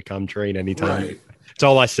welcome to come train anytime. Right. That's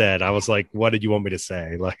all I said. I was like, what did you want me to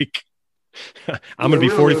say? Like, I'm going to be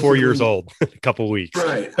 44 years old in a couple of weeks.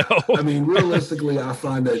 Right. I mean, realistically, I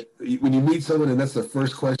find that when you meet someone and that's the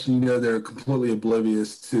first question, they're completely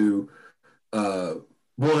oblivious to,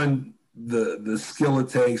 one, the skill it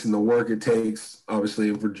takes and the work it takes,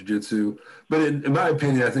 obviously, for jiu-jitsu. But in my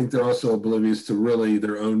opinion, I think they're also oblivious to really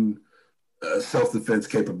their own self-defense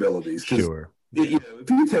capabilities. Sure. If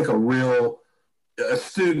you take a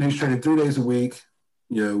student who's training 3 days a week,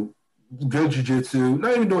 good jiu-jitsu,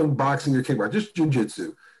 not even doing boxing or kickboxing, just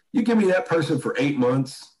jiu-jitsu. You give me that person for 8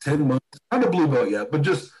 months, 10 months, not a blue belt yet, but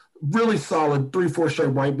just really solid 3-4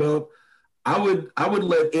 straight white belt. I would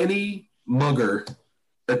let any mugger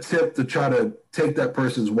attempt to try to take that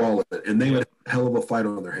person's wallet, and they would have a hell of a fight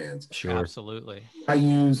on their hands. Sure. Absolutely. I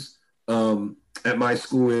use at my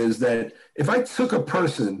school is that if I took a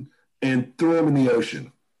person and threw them in the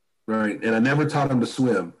ocean, right, and I never taught them to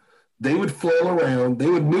swim, they would flail around, they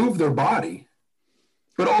would move their body,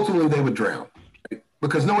 but ultimately they would drown, right?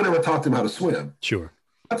 Because no one ever taught them how to swim. Sure.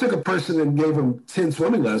 I took a person and gave them 10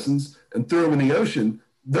 swimming lessons and threw them in the ocean,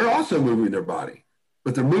 they're also moving their body,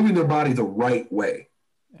 but they're moving their body the right way.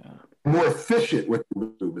 Yeah. More efficient with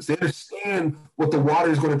the movements. They understand what the water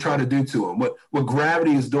is going to try to do to them, what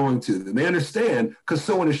gravity is doing to them. They understand because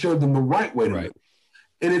someone has showed them the right way to move.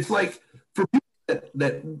 And it's like, for people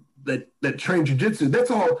that train jiu-jitsu,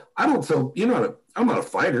 that's all. I don't. So I'm not a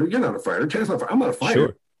fighter. You're not a fighter. Chad's not a fighter. I'm not a fighter.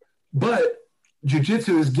 Sure. But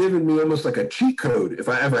jiu-jitsu has given me almost like a cheat code if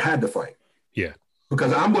I ever had to fight. Yeah.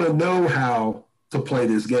 Because I'm going to know how to play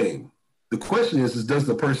this game. The question is does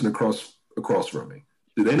the person across across from me?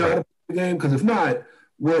 Do they know how to play the game? Because if not,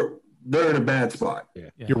 they're in a bad spot. Yeah.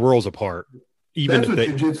 Your world's apart. Even that's what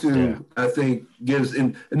jiu-jitsu, I think, gives,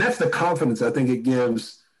 and that's the confidence I think it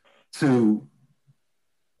gives to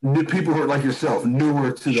new people who are like yourself,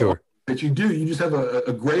 newer to the art, that you just have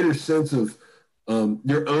a greater sense of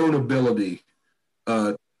your own ability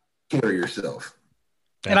to carry yourself.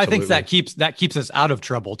 And I think that keeps us out of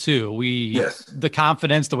trouble too. The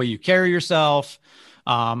confidence, the way you carry yourself.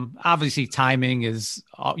 Obviously timing is,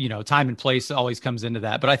 time and place always comes into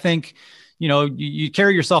that. But I think, you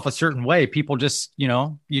carry yourself a certain way. People just,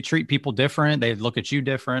 you treat people different. They look at you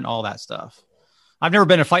different, all that stuff. I've never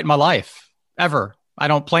been in a fight in my life ever. I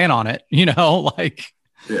don't plan on it, like.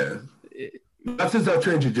 Yeah. Not since I've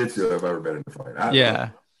trained jiu-jitsu have I ever been in a fight.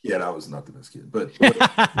 I was not the best kid, but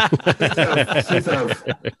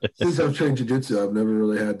since I've trained jiu-jitsu, I've never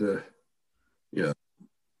really had to,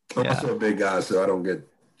 I'm also a big guy, so I don't get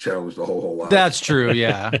challenged a whole lot. That's true.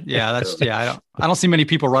 Yeah. I don't see many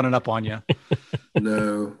people running up on you.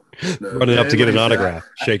 No. Running up to get an autograph,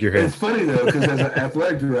 shake your hand. It's funny though, because as an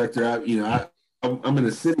athletic director, I'm in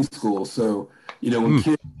a city school, so when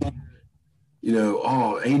kids, AD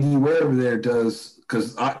Ware over there does,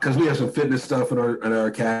 because we have some fitness stuff in our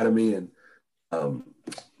academy, and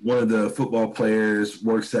one of the football players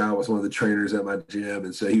works out with one of the trainers at my gym,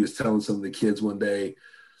 and so he was telling some of the kids one day.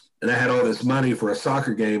 And I had all this money for a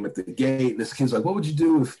soccer game at the gate. And this kid's like, what would you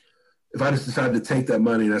do if I just decided to take that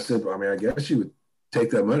money? And I said, I guess you would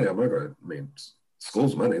take that money. I'm not going to,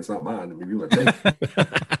 school's money. It's not mine. You want to take it.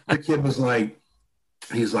 The kid was like,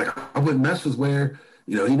 he's like, I wouldn't mess with Ware.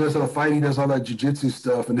 He knows how to fight. He does all that jiu-jitsu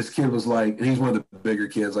stuff. And this kid was like, and he's one of the bigger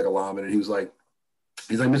kids, like a lineman. And he's like,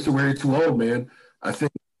 Mr. Ware, you're too old, man. I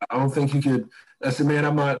don't think you could. I said, man,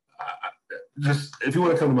 I'm not. Just if you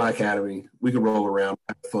want to come to my academy, we can roll around,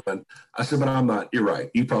 have fun. I said, but I'm not. You're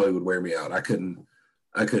right. You probably would wear me out. I couldn't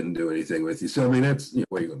do anything with you. So that's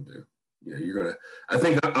what are you going to do? You're gonna. I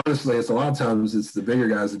think honestly, it's a lot of times it's the bigger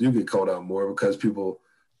guys that do get called out more because people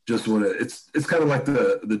just want to. It's kind of like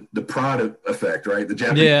the pride effect, right? The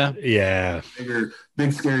Japanese,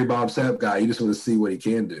 big scary Bob Sapp guy. You just want to see what he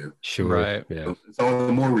can do. Sure, right? Yeah, so it's all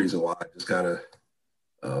the more reason why. Just kind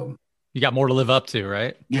of. You got more to live up to,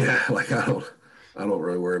 right? Yeah, like I don't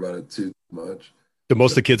really worry about it too much. Do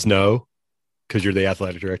most of the kids know because you're the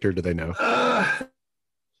athletic director? Do they know? I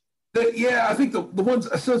think the ones.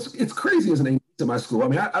 So it's crazy as an AD at my school.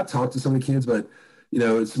 I talk to some of the kids, but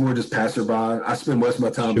it's more just passerby. I spend most of my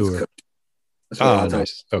time as a coach.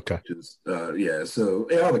 Nice. Okay. So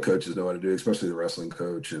all the coaches know how to do, especially the wrestling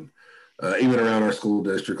coach, and even around our school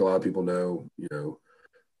district, a lot of people know,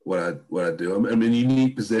 what I do. I'm in a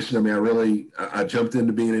unique position. I jumped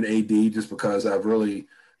into being an AD just because I've really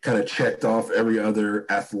kind of checked off every other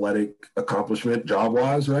athletic accomplishment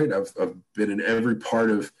job-wise, right? I've been in every part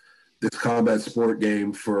of this combat sport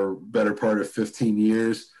game for better part of 15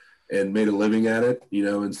 years and made a living at it,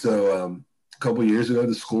 and so a couple of years ago,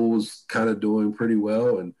 the school was kind of doing pretty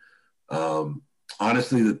well. And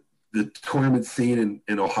honestly, the tournament scene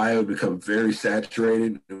in Ohio had become very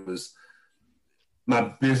saturated. It was, my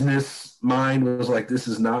business mind was like, this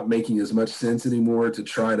is not making as much sense anymore to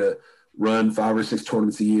try to run 5 or 6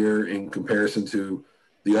 tournaments a year in comparison to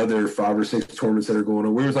the other 5 or 6 tournaments that are going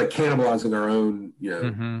on. We was like cannibalizing our own,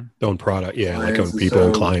 own product. Yeah. Like own people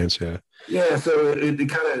and clients. Yeah. Yeah. So it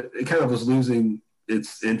kind of was losing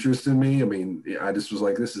its interest in me. I just was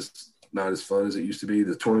like, this is not as fun as it used to be.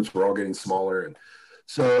 The tournaments were all getting smaller. And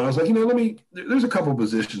so I was like, there's a couple of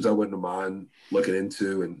positions I wouldn't mind looking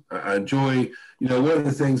into. And I enjoy, one of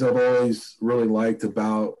the things I've always really liked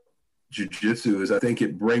about jiu-jitsu is I think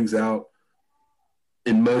it brings out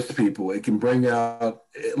in most people, let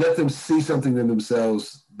them see something in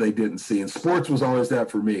themselves they didn't see. And sports was always that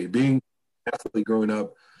for me. Being an athlete growing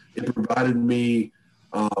up, it provided me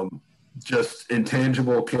just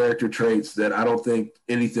intangible character traits that I don't think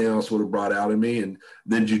anything else would have brought out in me. And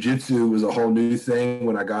then jiu-jitsu was a whole new thing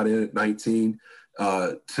when I got in at 19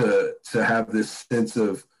 to have this sense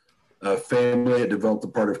of family. It developed a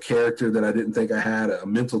part of character that I didn't think I had, a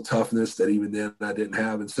mental toughness that even then I didn't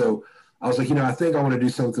have. And so I was like, I think I want to do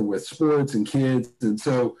something with sports and kids. And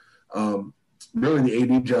so really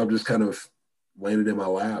the AD job just kind of landed in my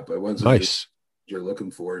lap. It wasn't nice. What you're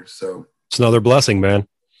looking for. So it's another blessing, man.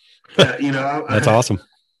 Yeah, that's awesome.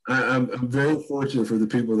 I'm very fortunate for the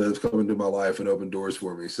people that have come into my life and opened doors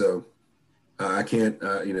for me. So I can't,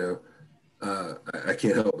 I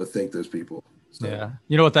can't help but thank those people. So. Yeah.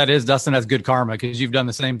 You know what that is, Dustin? That's good karma because you've done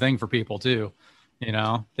the same thing for people too. It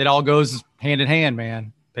all goes hand in hand,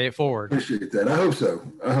 man. Pay it forward. Appreciate that. I hope so.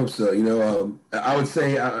 I would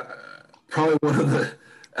say probably one of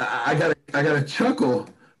I got a chuckle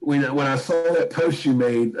when I saw that post you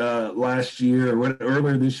made last year or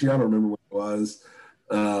earlier this year. I don't remember what it was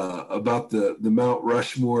about the Mount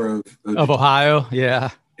Rushmore of Ohio. Yeah.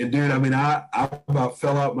 And dude, I mean, I about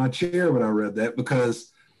fell out my chair when I read that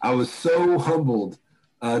because I was so humbled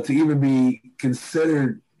to even be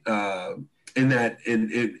considered in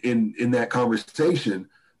that conversation.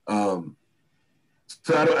 So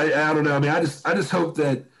I don't know. I mean, I just hope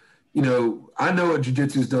that, I know what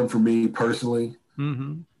jiu-jitsu has done for me personally.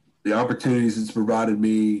 Mm-hmm. The opportunities it's provided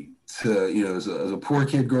me to, as a poor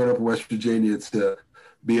kid growing up in West Virginia, to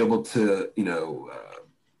be able to,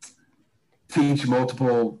 teach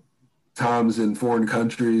multiple times in foreign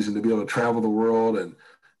countries and to be able to travel the world and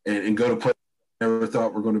go to places I never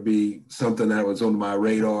thought were going to be something that was on my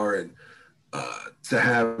radar, and to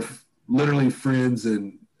have literally friends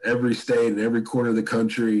in every state and every corner of the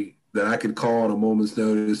country that I could call on a moment's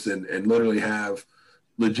notice and literally have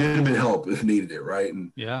legitimate help if needed it. Right.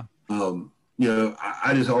 And, yeah.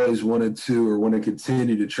 I just always wanted to, or want to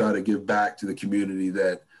continue to try to give back to the community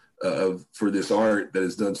that, for this art that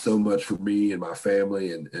has done so much for me and my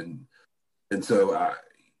family. And so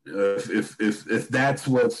if that's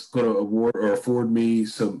what's going to award or afford me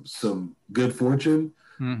some good fortune,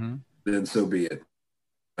 mm-hmm. then so be it.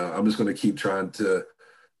 I'm just going to keep trying to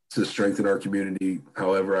strengthen our community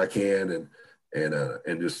however I can,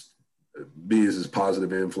 and just be as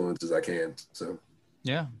positive influence as I can. So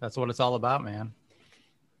yeah, that's what it's all about, man.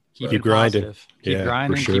 Keep grinding. Positive. Keep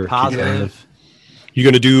grinding. For sure. Keep positive. You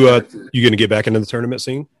gonna do? You gonna get back into the tournament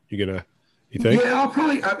scene? You think? Yeah, I'll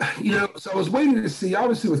probably. So I was waiting to see.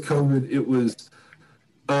 Obviously, with COVID, it was.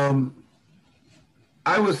 I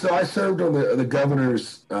served on the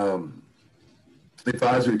governor's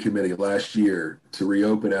advisory committee last year to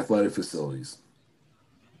reopen athletic facilities,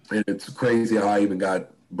 and it's crazy how I even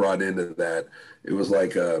got brought into that. It was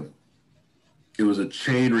like it was a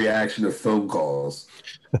chain reaction of phone calls.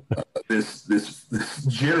 This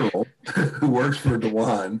general who works for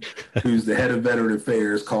Dewan, who's the head of veteran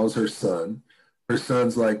affairs, calls her son. Her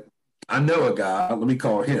son's like, I know a guy. Let me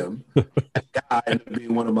call him. That guy ended up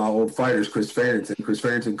being one of my old fighters, Chris Farrington. Chris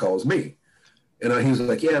Farrington calls me, and he was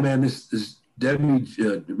like, "Yeah, man, this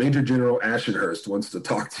Deputy Major General Ashenhurst wants to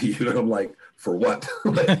talk to you." And I'm like, "For what?"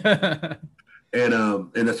 And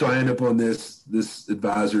so I end up on this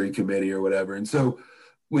advisory committee or whatever. And so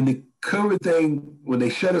when the COVID thing, when they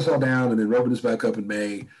shut us all down and then opened us back up in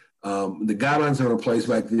May, the guidelines that were in place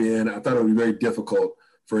back then, I thought it would be very difficult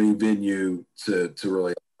for any venue to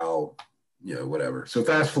really allow, whatever. So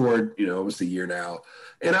fast forward, almost a year now,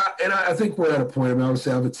 and I think we're at a point. I mean,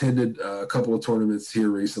 obviously, I've attended a couple of tournaments here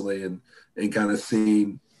recently and kind of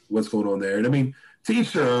seen what's going on there. And I mean, to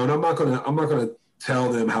each their own. I'm not gonna tell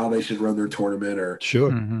them how they should run their tournament or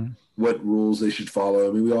sure. Mm-hmm. what rules they should follow.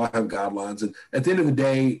 I mean, we all have guidelines. And at the end of the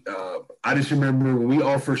day, I just remember when we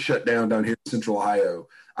all first shut down here in Central Ohio,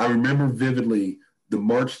 I remember vividly the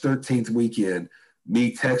March 13th weekend,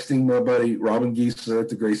 me texting my buddy Robin Giesler at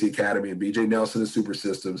the Gracie Academy and BJ Nelson at Super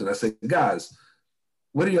Systems. And I said, guys,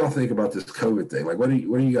 what do y'all think about this COVID thing? Like, what are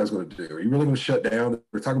you guys going to do? Are you really going to shut down?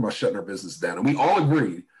 We're talking about shutting our business down. And we all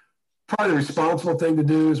agreed probably the responsible thing to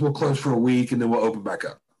do is we'll close for a week and then we'll open back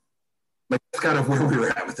up. Like, that's kind of where we were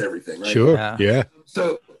at with everything, right? Sure. Yeah.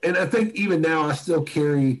 So, and I think even now I still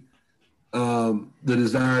carry the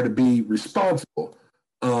desire to be responsible.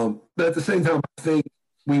 But at the same time, I think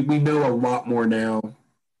we know a lot more now.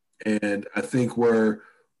 And I think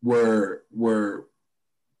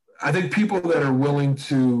I think people that are willing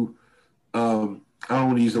to, I don't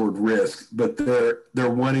want to use the word risk, but they're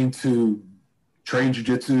wanting to train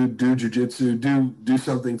jiu-jitsu, do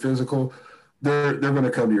something physical, they're going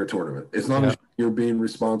to come to your tournament as long as you're being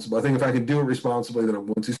responsible. I think if I can do it responsibly, then I'm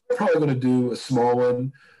going to. So I'm probably going to do a small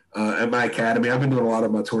one at my academy. I've been doing a lot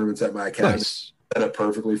of my tournaments at my academy. Nice. Set up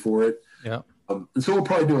perfectly for it. Yeah. And so we'll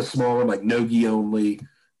probably do a small one, like no-gi only.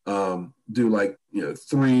 Do like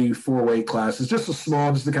 3-4 weight classes, just a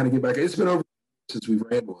small, just to kind of get back. It's been over since we've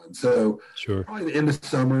ran one, so sure. Probably the end of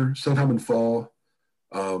summer, sometime in fall.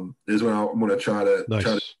 Is when I'm going to try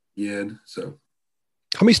to again. So,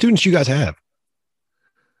 how many students do you guys have?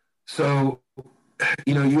 So,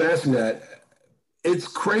 you asked me that. It's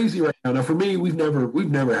crazy right now. Now, for me, we've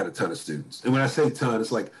never had a ton of students, and when I say ton,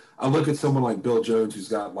 it's like I look at someone like Bill Jones, who's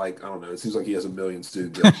got like I don't know. It seems like he has 1 million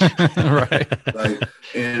students, right? Like,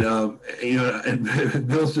 and and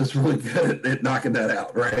Bill's just really good at knocking that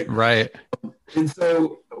out, right? Right. And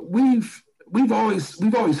so we've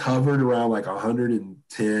always hovered around like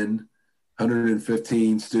 110,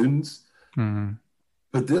 115 students. Mm-hmm.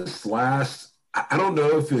 But this last, I don't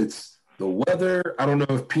know if it's the weather. I don't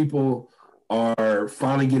know if people are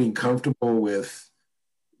finally getting comfortable with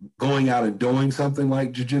going out and doing something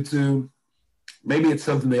like jiu-jitsu. Maybe it's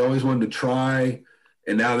something they always wanted to try,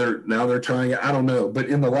 and now they're trying it. I don't know. But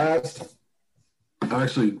in the last,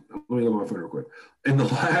 actually, let me look at my phone real quick. In the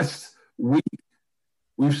last week,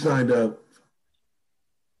 we've signed up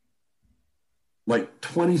like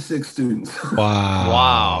 26 students.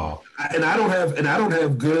 Wow. And I don't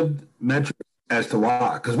have good metrics as to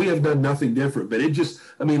why, because we have done nothing different. But it just,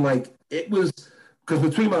 I mean, like it was because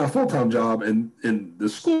between my full-time job and the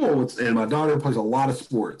school, and my daughter plays a lot of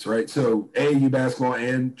sports, right? So AAU basketball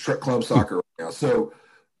and club soccer right now. So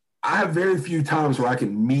I have very few times where I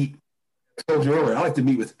can meet. I told you earlier, I like to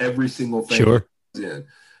meet with every single thing. Sure. In.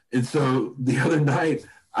 And so the other night,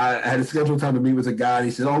 I had a scheduled time to meet with a guy, and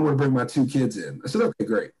he said, "Oh, I'm going to bring my 2 kids in." I said, "Okay,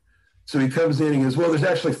 great." So he comes in, and he goes, "Well, there's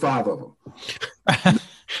actually 5 of them.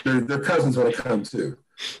 Their cousins want to come too."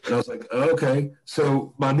 And I was like, oh, "Okay."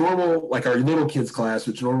 So my normal, like our little kids class,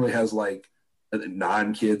 which normally has like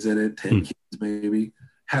 9 kids in it, 10 kids maybe,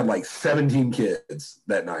 had like 17 kids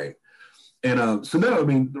that night. And so no, I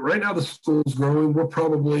mean, right now the school's growing. We're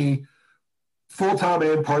probably full-time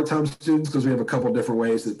and part-time students because we have a couple different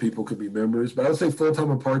ways that people could be members. But I would say full-time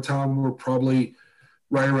and part-time, we're probably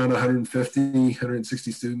right around 150,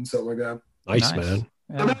 160 students, something like that. Nice. Man.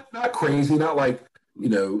 Yeah. So not crazy, not like,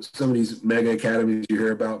 some of these mega academies you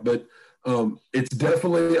hear about, but it's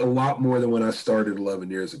definitely a lot more than when I started 11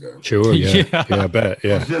 years ago. Sure. Yeah. Yeah, I bet.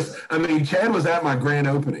 Yeah. Chad was at my grand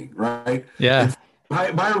opening, right? Yeah.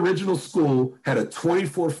 My original school had a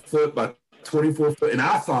 24-foot by 24-foot, and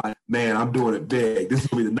I thought, man, I'm doing it big. This is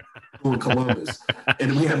going to be the next school in Columbus.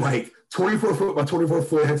 And we had like 24-foot by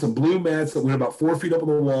 24-foot, had some blue mats that went about 4 feet up on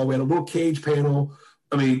the wall. We had a little cage panel.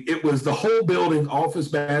 I mean, it was the whole building, office,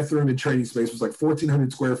 bathroom, and training space was like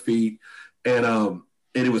 1,400 square feet. And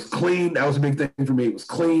it was clean. That was a big thing for me. It was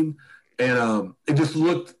clean. And it just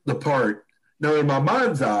looked the part. Now, in my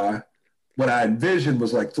mind's eye, what I envisioned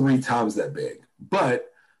was like 3 times that big.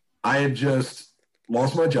 But I had just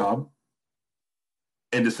lost my job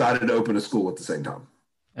and decided to open a school at the same time.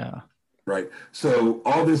 Yeah. Right. So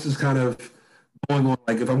all this is kind of going on.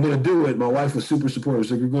 Like, if I'm going to do it, my wife was super supportive.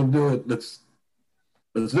 So if you're going to do it, let's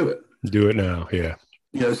do it. Do it now.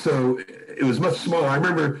 Yeah. So it was much smaller. I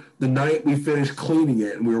remember the night we finished cleaning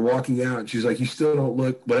it and we were walking out and she's like, "You still don't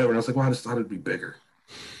look whatever." And I was like, "Well, I just thought it'd be bigger."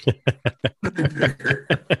 Bigger.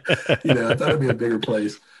 I thought it'd be a bigger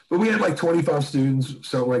place. But we had like 25 students,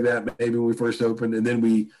 something like that, maybe when we first opened. And then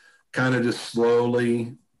we kind of just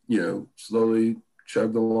slowly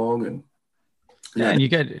chugged along. And and you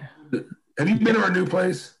get. Have you been to our new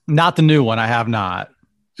place? Not the new one. I have not.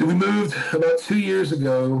 So we moved about 2 years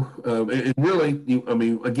ago. And really,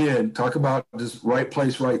 again, talk about just right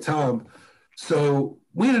place, right time. So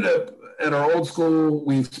we ended up at our old school,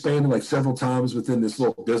 we expanded like several times within this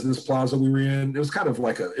little business plaza we were in. It was kind of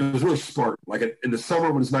like it was really Spartan. Like in the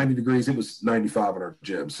summer when it's 90 degrees, it was 95 in our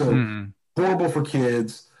gym. So horrible for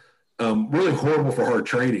kids, really horrible for hard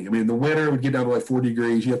training. I mean, in the winter it would get down to like 40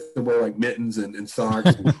 degrees. You have to wear like mittens and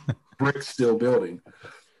socks, and brick still building.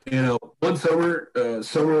 One summer of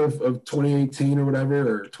 2018 or whatever,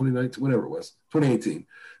 or 2019, whatever it was, 2018,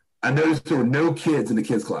 I noticed there were no kids in the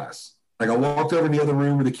kids class. Like I walked over in the other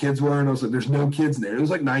room where the kids were, and I was like, "There's no kids in there." It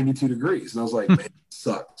was like 92 degrees, and I was like, "Man, it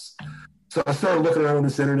sucks." So I started looking around on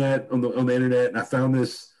this internet, on the internet, and I found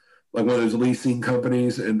this like one of those leasing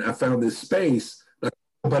companies, and I found this space. Like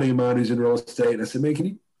a buddy of mine who's in real estate, and I said, "Man,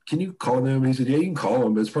 can you call them?" And he said, "Yeah, you can call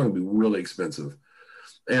them, but it's probably gonna be really expensive."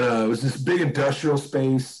 And it was this big industrial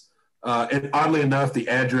space, and oddly enough, the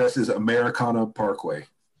address is Americana Parkway.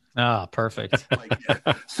 Ah, perfect.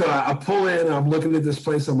 So I pull in and I'm looking at this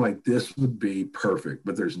place. I'm like, this would be perfect,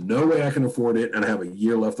 but there's no way I can afford it. And I have a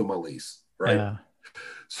year left on my lease. Right. Yeah.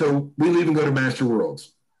 So we leave and go to Master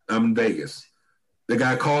Worlds. I'm in Vegas. The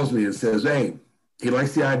guy calls me and says, "Hey, he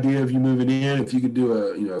likes the idea of you moving in. If you could do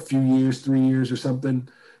a few years, 3 years or something,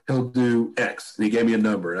 he'll do X." And he gave me a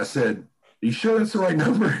number. And I said, "Are you sure that's the right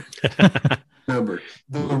number?"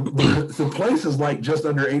 The place is like just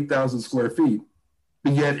under 8,000 square feet.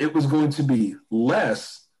 But yet it was going to be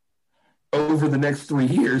less over the next 3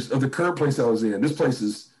 years of the current place I was in. This place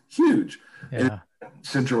is huge. Yeah.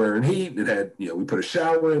 Central air and heat. It had, we put a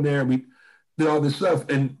shower in there. We did all this stuff.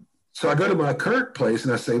 And so I go to my current place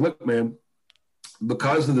and I say, "Look, man,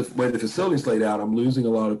 because of the way the facility's laid out, I'm losing a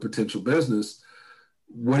lot of potential business.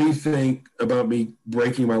 What do you think about me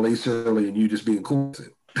breaking my lease early and you just being cool with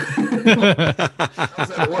it?" How does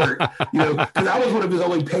that work? Because I was one of his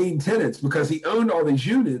only paying tenants because he owned all these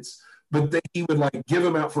units, but then he would like give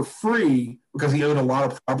them out for free because he owned a lot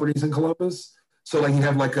of properties in Columbus. So like he'd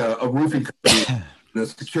have like a roofing company a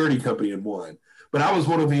security company in one. But I was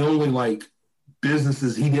one of the only like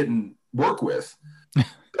businesses he didn't work with. So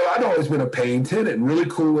I'd always been a paying tenant and really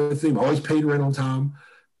cool with him. Always paid rent on time.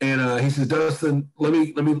 And he says, Dustin, let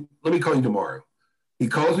me call you tomorrow. He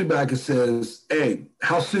calls me back and says, hey,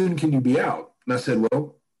 how soon can you be out? And I said,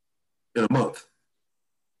 well, in a month.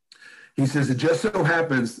 He says, it just so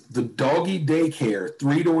happens the doggy daycare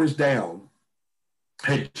 3 doors down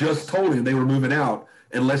had just told him they were moving out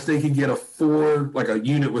unless they could get a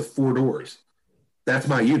unit with 4 doors. That's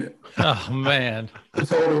my unit. Oh, man. I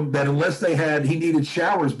told him that unless he needed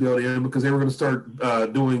showers built in because they were going to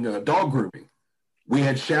start doing dog grooming. We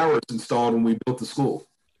had showers installed when we built the school.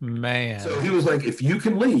 Man. So he was like, if you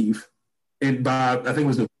can leave by, I think it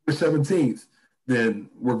was November 17th, then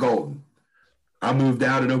we're golden. I moved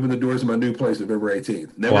out and opened the doors of my new place November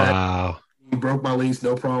 18th. Broke my lease,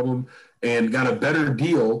 no problem, and got a better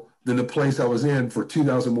deal than the place I was in for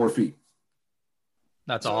 2,000 more feet.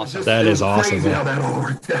 That's awesome. That is awesome. Crazy how that all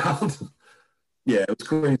worked out. Yeah, it was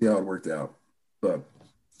crazy how it worked out. But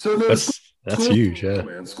so that's huge. Yeah,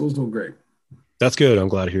 man, school's doing great. That's good. I'm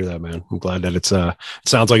glad to hear that, man. I'm glad that it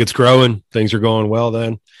sounds like it's growing. Things are going well.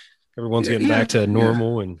 Then everyone's getting back to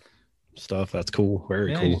normal and stuff. That's cool.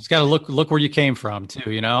 Very cool. You just got to look where you came from too.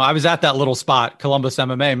 You know, I was at that little spot, Columbus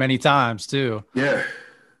MMA, many times too. Yeah.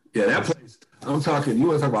 That place. I'm talking. You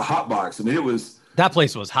want to talk about hot box? I mean, that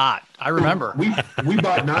place was hot. I remember. We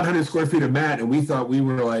bought 900 square feet of mat, and we thought we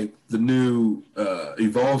were like the new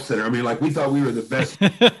Evolve Center. I mean, like we thought we were the best.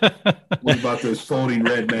 We bought those folding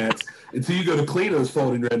red mats. Until you go to clean those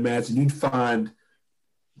folding red mats, and you'd find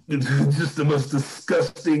just the most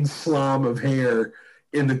disgusting slime of hair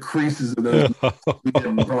in the creases of those. We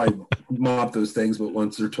didn't probably mop those things, but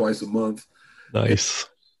once or twice a month. Nice.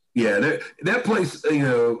 Yeah, that place. You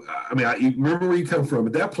know, I mean, you remember where you come from,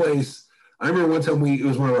 but that place. I remember one time it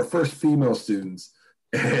was one of our first female students,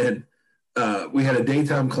 and we had a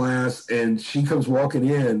daytime class, and she comes walking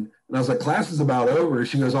in, and I was like, class is about over.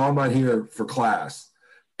 She goes, oh, I'm not here for class.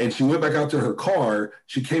 And she went back out to her car.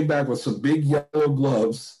 She came back with some big yellow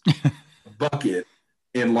gloves, bucket,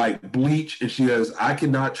 and like bleach. And she goes, I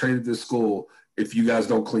cannot train at this school if you guys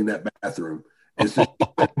don't clean that bathroom. And so she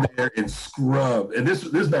went there and scrubbed. And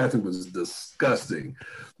this bathroom was disgusting.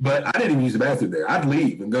 But I didn't even use the bathroom there. I'd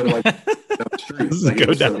leave and go to like down the street. Like,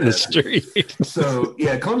 go down the street. So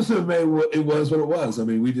yeah, Columbus MMA, it was what it was. I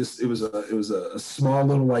mean, it was a small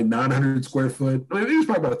little like 900 square foot. I mean, it was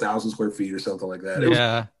probably about 1,000 square feet or something like that. It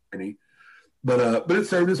was tiny. But it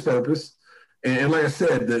served its purpose. And like I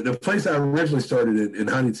said, the place I originally started in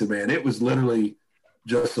Huntington, man, it was literally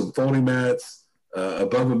just some folding mats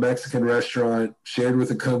above a Mexican restaurant, shared with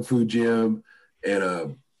a kung fu gym,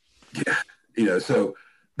 and so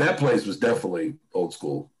that place was definitely old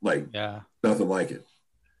school, like nothing like it.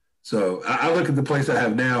 So I look at the place I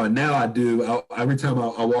have now, and now every time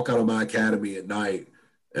I walk out of my academy at night,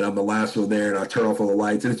 and I'm the last one there, and I turn off all the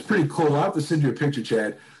lights, and it's pretty cool. I'll have to send you a picture,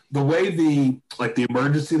 Chad. The way the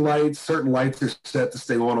emergency lights, certain lights are set to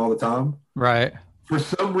stay on all the time. Right. For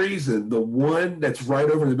some reason, the one that's right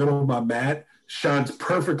over the middle of my mat shines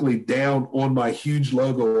perfectly down on my huge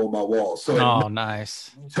logo on my wall. So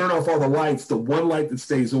nice. Turn off all the lights. The one light that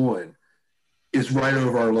stays on is right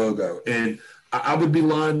over our logo. And I would be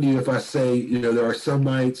lying to you if I say, there are some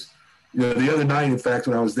nights, the other night, in fact,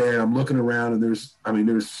 when I was there, I'm looking around and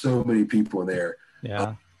there's so many people in there.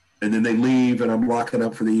 Yeah. And then they leave and I'm locking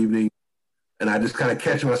up for the evening. And I just kind of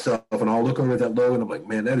catch myself and I'll look over at that logo and I'm like,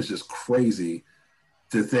 man, that is just crazy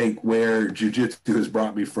to think where Jiu-Jitsu has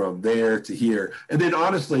brought me from there to here. And then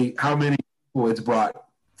honestly, how many people it's brought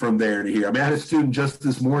from there to here. I mean, I had a student just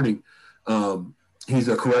this morning. He's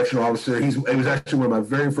a correctional officer. He was actually one of my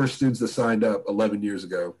very first students that signed up 11 years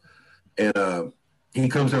ago. And he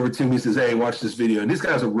comes over to me and says, hey, watch this video. And this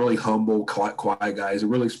guy's a really humble, quiet guy. He's a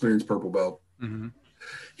really experienced purple belt. Mm-hmm.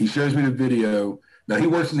 He shows me the video. Now, he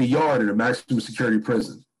works in the yard in a maximum security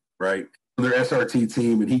prison, right? Their SRT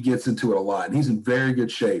team, and he gets into it a lot, and he's in very good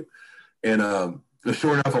shape. And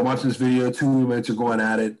sure enough, I'm watching this video. 2 roommates are going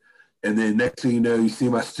at it, and then next thing you know, you see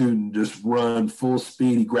my student just run full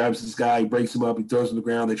speed. He grabs this guy, he breaks him up, he throws him to the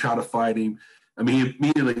ground. They try to fight him. I mean, he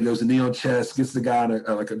immediately goes to knee on chest, gets the guy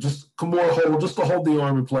in just to hold the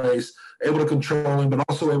arm in place, able to control him, but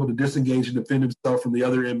also able to disengage and defend himself from the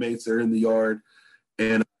other inmates that are in the yard.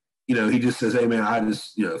 And he just says, "Hey, man, I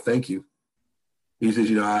just thank you." He says,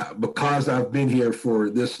 because I've been here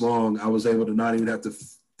for this long, I was able to not even have to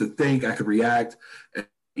think. I could react.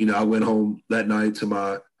 And, I went home that night to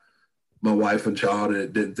my wife and child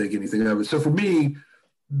and didn't think anything of it. So for me,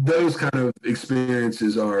 those kind of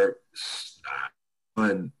experiences are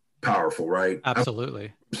powerful, right?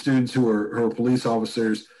 Absolutely. Students who are police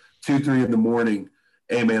officers, 2-3 in the morning.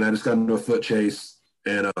 Hey man, I just got into a foot chase,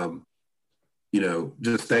 and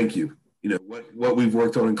just thank you. What we've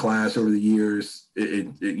worked on in class over the years,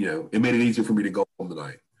 it made it easier for me to go home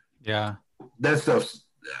tonight. Yeah, that stuff's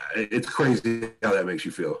it's crazy how that makes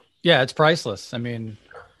you feel. Yeah, it's priceless. I mean,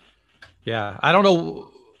 yeah, I don't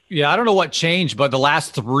know. Yeah, I don't know what changed, but the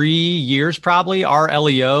last 3 years, probably our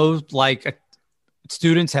LEO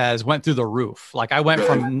students has went through the roof. Like I went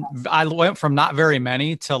from not very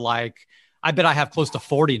many to I bet I have close to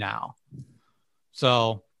 40 now.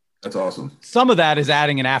 So that's awesome. Some of that is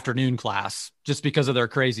adding an afternoon class just because of their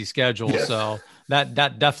crazy schedule. Yes. So that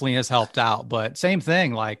definitely has helped out. But same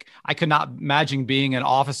thing, like I could not imagine being an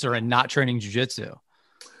officer and not training jiu-jitsu.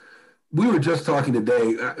 We were just talking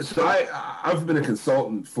today. So I've been a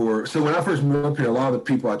consultant so when I first moved up here, a lot of the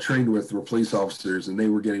people I trained with were police officers, and they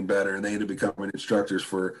were getting better, and they ended up becoming instructors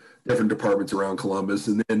for different departments around Columbus.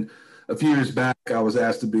 And then a few years back, I was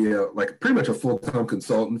asked to be pretty much a full-time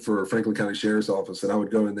consultant for Franklin County Sheriff's Office, and I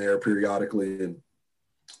would go in there periodically and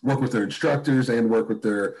work with their instructors and work with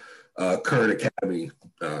their current academy,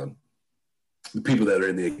 the people that are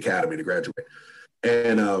in the academy to graduate.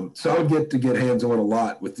 And so I would get hands-on a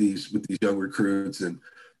lot with these young recruits. And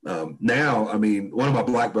now, I mean, one of my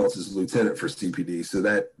black belts is a lieutenant for CPD, so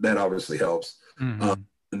that obviously helps. Mm-hmm.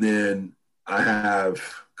 And then I have,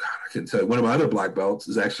 I can tell you, one of my other black belts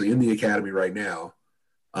is actually in the academy right now.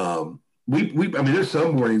 I mean, there's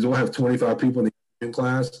some mornings we'll have 25 people in the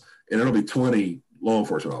class, and it'll be 20 law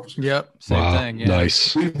enforcement officers. Yep, same thing. Yeah.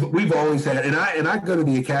 Nice. We've always had, and I go to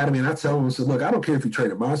the academy and I tell them, I said, look, I don't care if you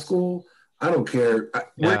train at my school. I don't care.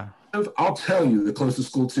 I'll tell you the closest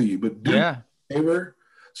school to you, but do me a favor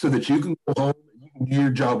so that you can go home and you can do your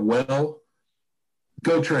job well.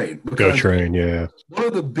 Go train. Go train, yeah. One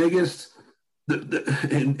of the biggest,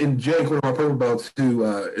 and Jake, one of my purple belts, who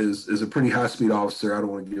is a pretty high-speed officer. I don't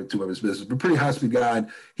want to give too much of his business, but pretty high-speed guy. And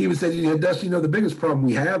he would say, Dustin, the biggest problem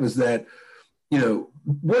we have is that,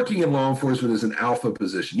 working in law enforcement is an alpha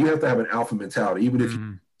position. You have to have an alpha mentality, even if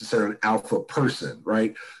you an alpha person,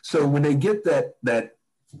 right? So when they get that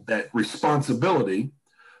responsibility,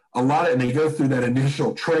 and they go through that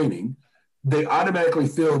initial training, they automatically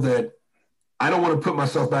feel that I don't want to put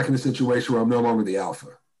myself back in a situation where I'm no longer the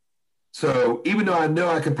alpha. So even though I know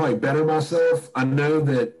I could probably better myself, I know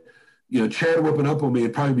that Chad whipping up on me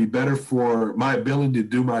would probably be better for my ability to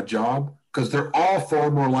do my job, because they're all far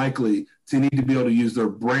more likely to need to be able to use their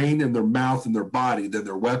brain and their mouth and their body than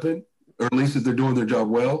their weapon. Or at least if they're doing their job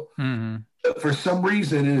well. Mm-hmm. But for some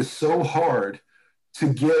reason, it is so hard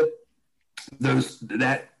to get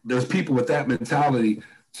those people with that mentality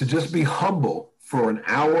to just be humble for an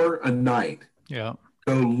hour a night. Yeah.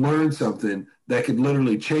 Go learn something that could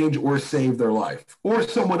literally change or save their life or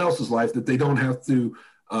someone else's life, that they don't have to,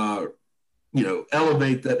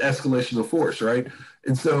 elevate that escalation of force, right?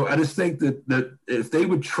 And so I just think that if they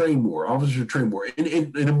would train more, officers would train more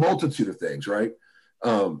in a multitude of things, right?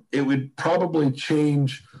 It would probably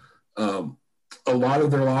change a lot of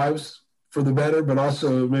their lives for the better, but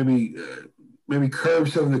also maybe curb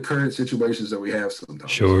some of the current situations that we have sometimes.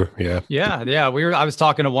 Sure. Yeah. Yeah. I was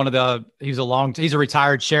talking to he's a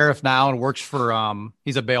retired sheriff now and works for,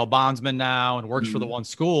 he's a bail bondsman now and works for the one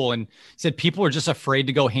school. And he said, people are just afraid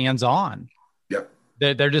to go hands on. Yep.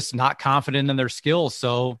 They're just not confident in their skills.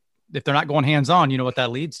 So if they're not going hands on, you know what that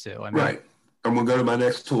leads to. I mean, right. I'm going to go to my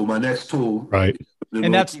next tool. Right.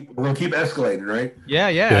 And we'll keep escalating, right?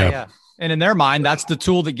 Yeah. And in their mind, that's the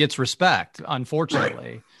tool that gets respect,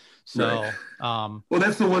 unfortunately. Right. So, well,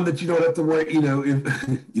 that's the one that you don't have to worry. You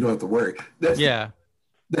don't have to worry.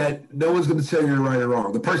 That no one's going to tell you you're right or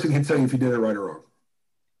wrong. The person can tell you if you did it right or wrong.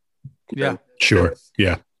 Yeah. Sure.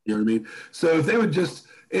 Yeah. You know what I mean? So if they would just,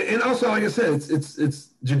 and also, like I said, it's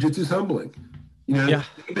jiu-jitsu's humbling. They've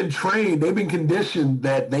been trained, they've been conditioned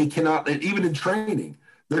that they cannot, and even in training,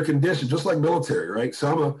 they're conditioned, just like military, right?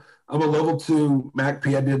 So I'm a level 2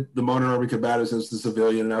 MACP. I did the Modern Army Combatives as the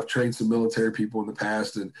civilian, and I've trained some military people in the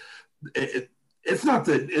past. And it's not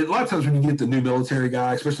that a lot of times when you get the new military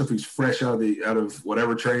guy, especially if he's fresh out of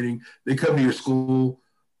whatever training, they come to your school.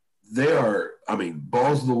 They are,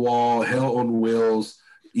 balls to the wall, hell on wheels.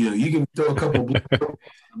 You can throw a couple,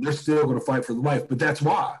 they're still going to fight for the life. But that's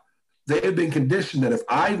why they have been conditioned that if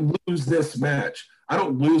I lose this match, I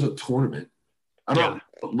don't lose a tournament.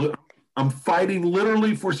 I'm fighting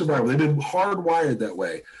literally for survival. They've been hardwired that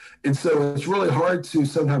way. And so it's really hard to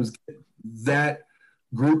sometimes get that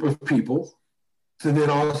group of people to then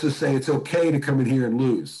also say it's okay to come in here and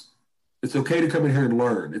lose. It's okay to come in here and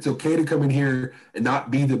learn. It's okay to come in here and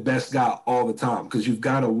not be the best guy all the time, because you've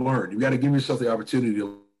got to learn. You've got to give yourself the opportunity to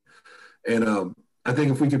learn. And I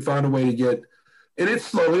think if we could find a way to get, and it's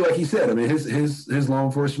slowly, like he said, I mean, his law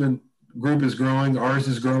enforcement group is growing. Ours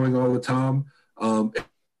is growing all the time.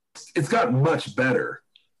 It's gotten much better,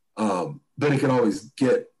 but it can always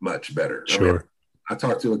get much better. Sure. I mean, I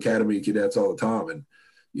talk to Academy cadets all the time, and,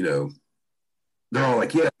 they're all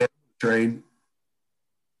like, yeah, train.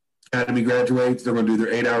 Academy graduates, they're going to do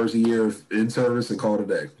their 8 hours a year in service and call it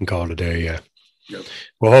a day. Yeah. Yep.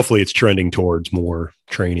 Well, hopefully it's trending towards more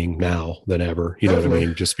training now than ever. You know what I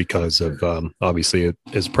mean? Just because of obviously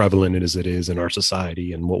as prevalent as it is in our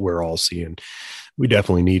society and what we're all seeing, we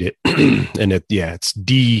definitely need it. And it's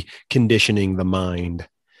deconditioning the mind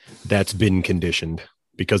that's been conditioned,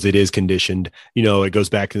 because it is conditioned. It goes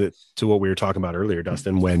back to what we were talking about earlier,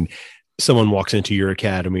 Dustin, when someone walks into your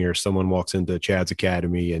academy or someone walks into Chad's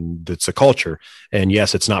academy, and it's a culture. And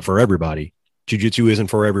yes, it's not for everybody. Jiu-Jitsu isn't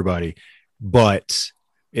for everybody, but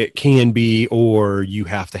it can be, or you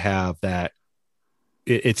have to have that.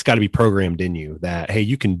 It's got to be programmed in you that, hey,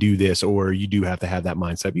 you can do this, or you do have to have that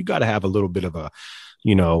mindset. You got to have a little bit of a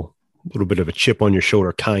chip on your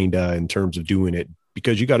shoulder, kinda, in terms of doing it,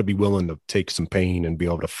 because you got to be willing to take some pain and be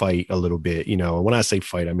able to fight a little bit. When I say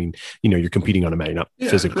fight, I mean, you're competing on a mat, not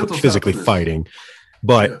physically fighting,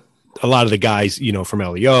 but a lot of the guys, from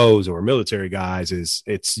LEOs or military guys,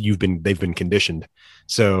 they've been conditioned.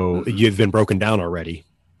 So you've been broken down already,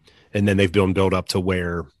 and then they've been built up to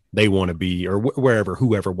where they want to be, or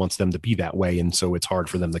whoever wants them to be that way. And so it's hard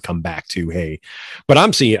for them to come back to, hey, but I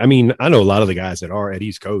know a lot of the guys that are at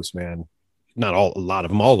East Coast, man, not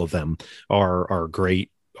all of them are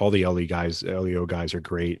great. All the LEO guys are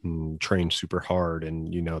great and train super hard.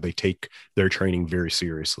 And, they take their training very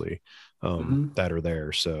seriously, that are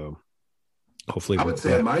there. So hopefully I would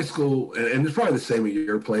say at my school, and it's probably the same at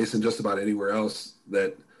your place and just about anywhere else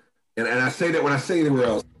and I say that when I say anywhere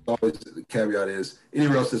else, always the caveat is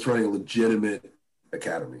anywhere else that's running a legitimate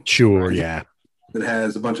academy. Sure. Right? Yeah. That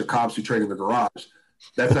has a bunch of cops who train in the garage.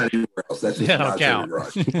 That's not anywhere else. That's just not in the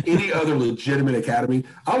garage. Any other legitimate academy.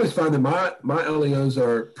 I always find that my LEOs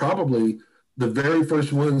are probably the very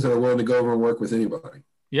first ones that are willing to go over and work with anybody.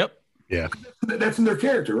 Yep. Yeah. That's in their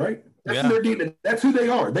character, right? That's in their DNA. That's who they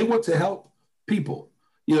are. They want to help people.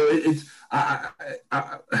 I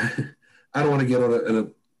don't want to get on a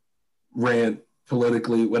rant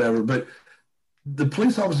politically, whatever, but the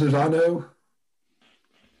police officers I know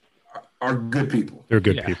are good people. They're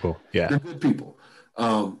good people. Yeah. They're good people.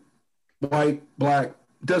 White, black,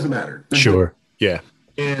 doesn't matter. They're sure. Good. Yeah.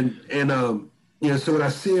 And so when I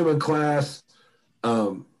see them in class,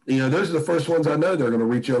 those are the first ones I know they're going to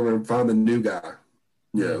reach over and find the new guy,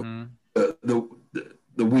 the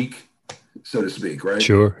weak, so to speak, right?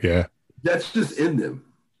 Sure. Yeah. That's just in them.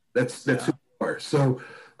 That's who they are. So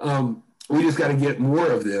we just got to get more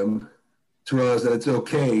of them to realize that it's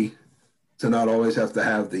okay to not always have to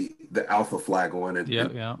have the alpha flag on and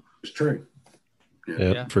just train.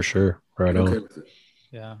 Yeah, for sure. Right on. Okay with it.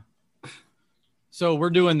 Yeah. So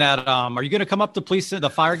we're doing that. Are you going to come up to the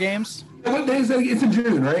fire games? What day is that? It's in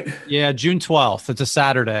June, right? Yeah, June 12th. It's a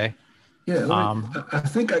Saturday. Yeah. I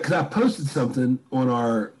think because I posted something on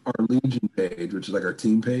our Legion page, which is like our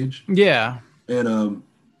team page. Yeah. And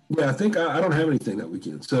I think I don't have anything that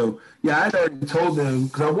weekend. So I had already told them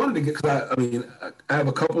because I wanted to get. Because I have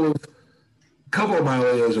a couple of my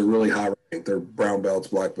LEOs are really high ranked. They're brown belts,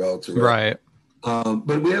 black belts, right?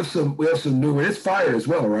 But we have some newer. It's fire as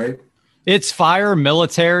well, right? It's fire,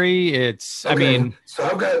 military. It's okay. So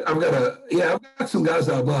I've got some guys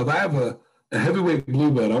that I love. I have a heavyweight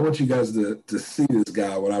blue belt. I want you guys to see this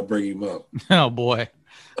guy when I bring him up. Oh boy.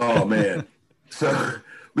 Oh man. So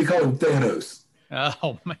we call him Thanos.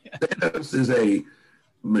 Oh man. Thanos is a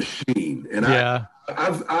machine. And I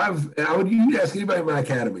would you ask anybody in my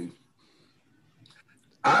academy.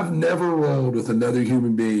 I've never rolled with another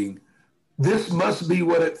human being. This must be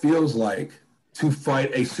what it feels like to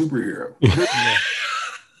fight a superhero.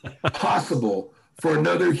 Possible for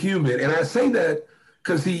another human. And I say that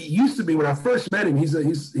because he used to be, when I first met him, he's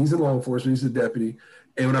in law enforcement, he's a deputy.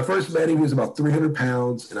 And when I first met him, he was about 300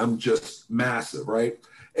 pounds, and I'm just massive, right?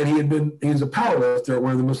 And he was a powerlifter at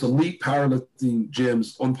one of the most elite powerlifting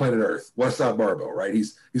gyms on planet Earth, Westside Barbell, right?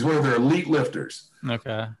 He's one of their elite lifters.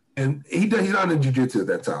 Okay. And he's not in jiu-jitsu at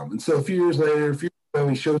that time. And so a few years later,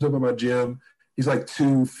 he shows up at my gym. He's like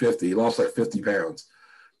 250. He lost like 50 pounds.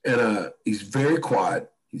 And he's very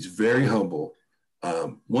quiet. He's very humble.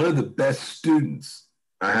 One of the best students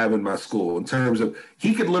I have in my school in terms of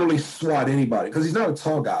he could literally swat anybody because he's not a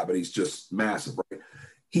tall guy, but he's just massive, right?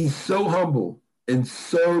 He's so humble and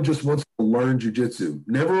so just wants to learn jiu-jitsu.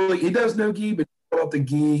 He does no gi, but he up the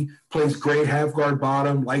gi, plays great half guard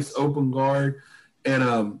bottom, likes open guard.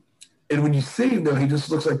 And And when you see him, though, he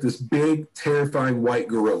just looks like this big, terrifying white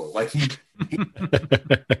gorilla. Like he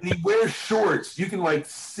wears shorts. You can like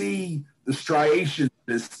see the striations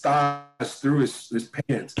in his thighs through his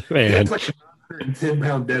pants. Man. It's like a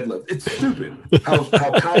 110-pound deadlift. It's stupid how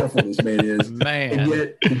powerful this man is. Man. And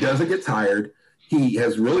yet he doesn't get tired. He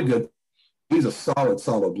has really good. He's a solid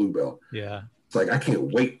blue belt. Yeah. It's like I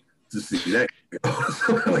can't wait to see that.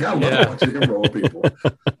 Like I love watching him roll people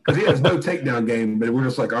because he has no takedown game. But we're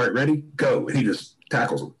just like, all right, ready, go, and he just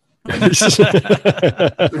tackles him. there's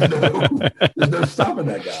no stopping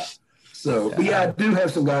that guy. So, but I do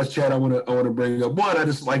have some guys, Chad. I want to bring up. One, I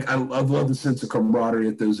just like I love the sense of camaraderie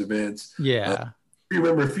at those events. Yeah, you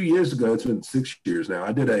remember a few years ago? It's been 6 years now.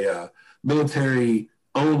 I did a military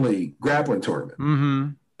only grappling tournament. Mm-hmm.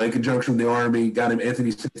 In conjunction with the Army, got him Anthony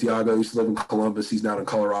Santiago. He used to live in Columbus. He's now in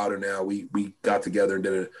Colorado now. We got together and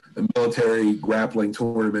did a military grappling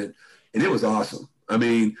tournament, and it was awesome. I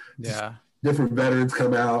mean, different veterans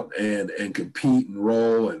come out and compete and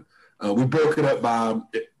roll, and we broke it up by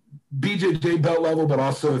BJJ belt level, but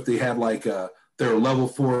also if they had like their level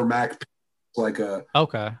 4 MAC, like a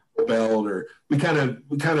belt, or we kind of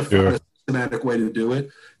found a systematic way to do it,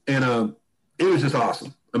 and it was just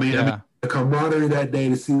awesome. I mean, the camaraderie that day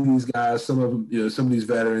to see these guys, some of them, some of these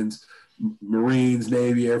veterans, Marines,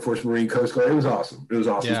 Navy, Air Force, Marine, Coast Guard. It was awesome.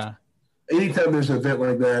 Yeah. Anytime there's an event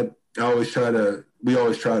like that, we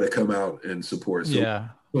always try to come out and support. So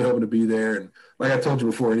we're hoping to be there. And like I told you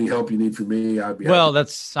before, any help you need from me, I'd be happy.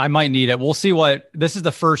 I might need it. We'll see this is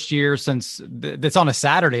the first year since it's on a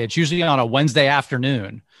Saturday. It's usually on a Wednesday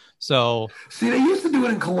afternoon. So see, they used to do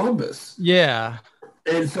it in Columbus. Yeah.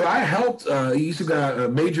 And so I helped. He used to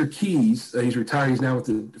got Major Keys. He's retired. He's now with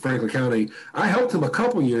the Franklin County. I helped him a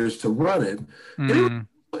couple years to run it. And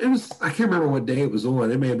it was I can't remember what day it was on.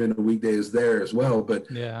 It may have been a weekday as there as well. But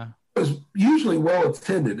it was usually well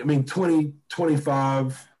attended. I mean, 20,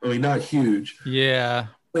 25. I mean, not huge. Yeah,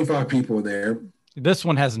 25 people in there. This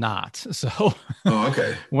one has not. So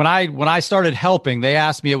okay. When I started helping, they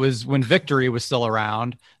asked me. It was when Victory was still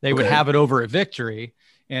around. They would have it over at Victory,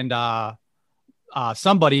 and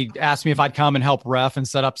somebody asked me if I'd come and help ref and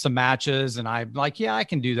set up some matches. And I'm like, yeah, I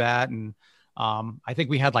can do that. And I think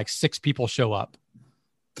we had like 6 people show up.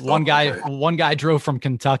 One guy drove from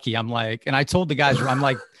Kentucky. I'm like, and I told the guys, I'm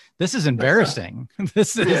like, this is embarrassing.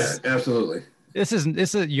 Absolutely. This is,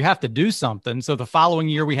 you have to do something. So the following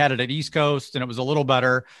year we had it at East Coast and it was a little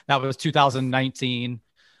better. That was 2019.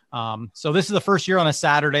 So this is the first year on a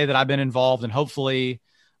Saturday that I've been involved, and hopefully,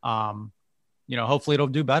 hopefully it'll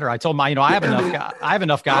do better. I told my, I have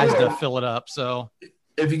enough guys to fill it up. So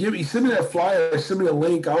if you send me that flyer, send me a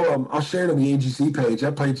link. I'll share it on the AGC page.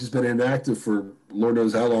 That page has been inactive for Lord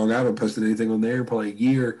knows how long. I haven't posted anything on there probably a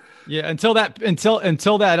year. Yeah, until that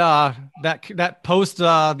post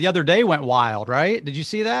the other day went wild, right? Did you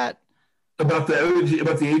see that? About the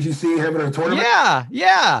AGC having a tournament?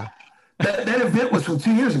 Yeah. That event was from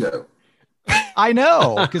 2 years ago. I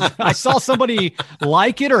know, because I saw somebody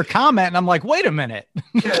like it or comment, and I'm like, wait a minute.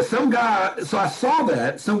 Yeah, some guy. So I saw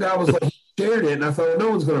that. Some guy was like, he shared it, and I thought, no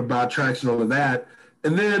one's going to buy traction on that.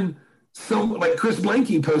 And then some, like Chris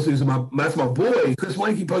Blanky posted, that's my boy. Chris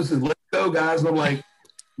Blanky posted, let's go, guys. And I'm like,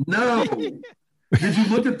 no. Did you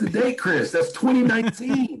look at the date, Chris? That's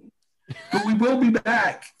 2019. But we will be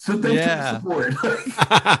back. So thank you for the support.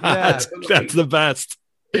 That's the best.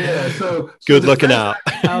 Yeah, so good looking out.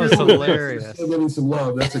 That was hilarious. Giving some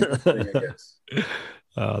love. That's a good thing, I guess.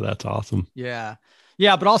 Oh, that's awesome. Yeah,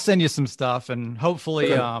 but I'll send you some stuff, and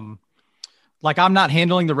hopefully, like I'm not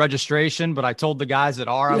handling the registration, but I told the guys that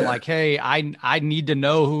are, I'm like, hey, I need to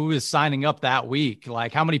know who is signing up that week.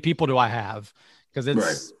 Like, how many people do I have? Because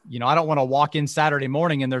it's I don't want to walk in Saturday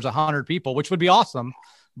morning and there's 100 people, which would be awesome,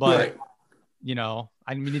 but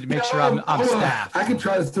I need to make sure I'm staffed. I can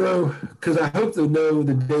try to throw, because I hope to know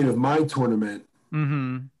the date of my tournament.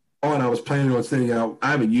 Mm-hmm. Oh, and I was planning on sending out.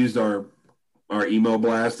 I haven't used our email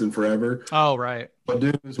blast in forever. Oh, right. What I'll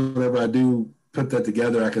do is whenever I do put that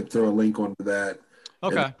together, I could throw a link onto that.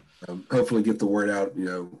 Okay. And, hopefully get the word out.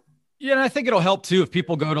 Yeah, and I think it'll help too if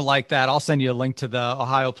people go to like that. I'll send you a link to the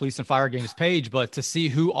Ohio Police and Fire Games page, but to see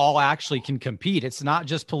who all actually can compete. It's not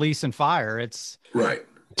just police and fire. It's right.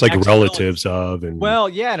 It's like relatives of, and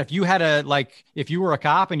and if you had if you were a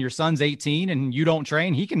cop and your son's 18 and you don't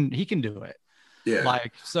train, he can do it. Yeah.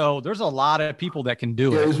 So there's a lot of people that can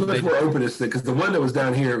do it. Yeah, there's much more openness because the one that was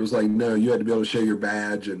down here, it was like, no, you had to be able to show your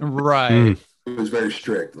badge, and it was very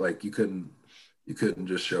strict. Like you couldn't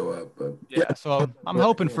just show up. But so I'm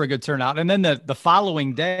hoping for a good turnout. And then the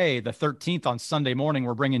following day, the 13th on Sunday morning,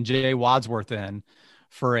 we're bringing Jay Wadsworth in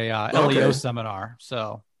for a LEO seminar.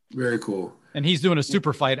 So Very cool. And he's doing a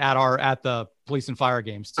super fight at the police and fire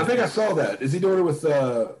games too. I think I saw that. Is he doing it with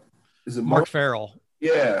is it Mark Farrell?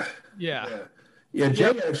 Yeah.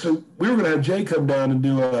 Jay, actually, we were gonna have Jay come down and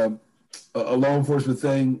do a law enforcement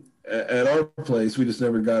thing at our place. We just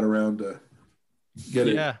never got around to get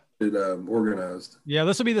it organized. Yeah,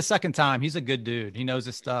 this will be the second time. He's a good dude. He knows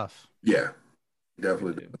his stuff. Yeah,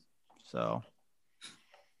 definitely. So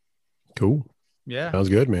cool. Yeah, sounds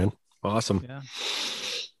good, man. Awesome. Yeah,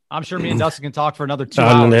 I'm sure me and Dustin can talk for another 2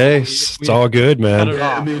 hours. It's all good, man.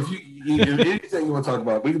 I mean, if anything you want to talk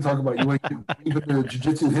about, we can talk about. You want to get the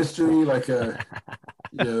jiu-jitsu history, like I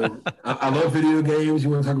love video games. You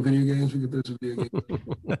want to talk about video games? We can do some video games.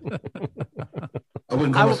 I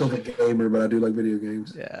wouldn't call myself a gamer, but I do like video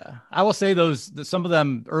games. Yeah, I will say some of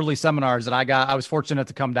them early seminars that I got. I was fortunate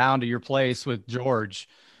to come down to your place with George.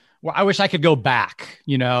 Well, I wish I could go back,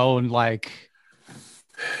 and like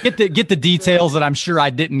get the details that I'm sure I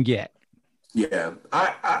didn't get. Yeah,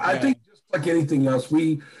 I think just like anything else,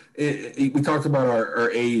 we talked about our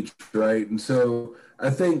age, right? And so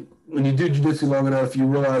I think when you do jiu-jitsu long enough, you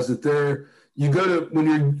realize that you go to when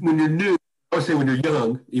you're new. I would say when you're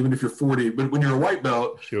young, even if you're 40, but when you're a white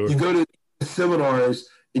belt, you go to seminars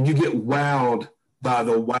and you get wowed by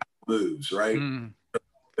the wow moves, right? And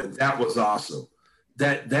that was awesome.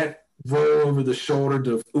 That roll over the shoulder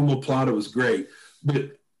to omoplata was great.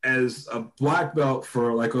 But as a black belt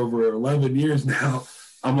for like over 11 years now,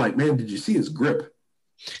 I'm like, man, did you see his grip?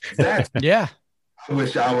 That's yeah. I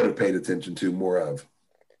wish I would have paid attention to more of.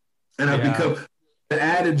 And I've become the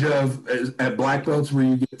adage of at black belts where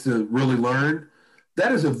you get to really learn.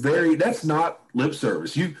 That's not lip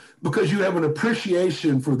service. Because you have an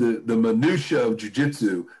appreciation for the minutia of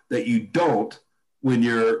jiu-jitsu that you don't when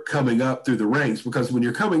you're coming up through the ranks. Because when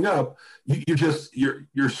you're coming up, you're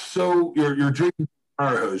drinking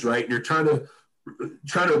fire hose, right? You're trying to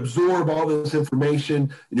absorb all this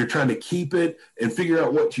information, and you're trying to keep it and figure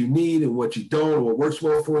out what you need and what you don't, and what works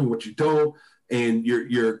well for you and what you don't. And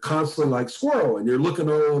you're constantly like squirrel, and you're looking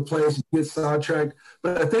all over the place, and you get sidetracked.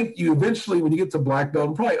 But I think you eventually, when you get to black belt,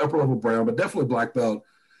 and probably upper level brown, but definitely black belt,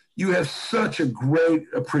 you have such a great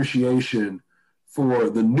appreciation for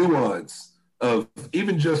the nuance of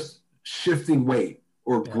even just shifting weight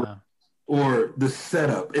or the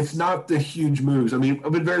setup. It's not the huge moves. I mean,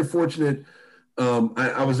 I've been very fortunate.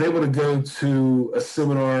 I was able to go to a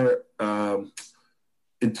seminar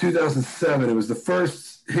in 2007. It was the first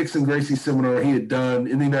Rickson Gracie seminar he had done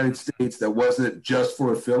in the United States that wasn't just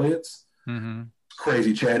for affiliates. Mm-hmm.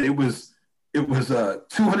 Crazy, Chad. It was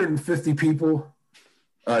 250 people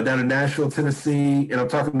down in Nashville, Tennessee, and I'm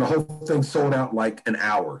talking the whole thing sold out in like an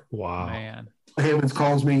hour. Wow, man. Hammonds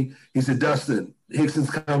calls me. He said, Dustin, Rickson's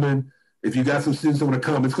coming. If you got some students that want to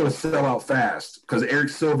come, it's going to sell out fast, because Eric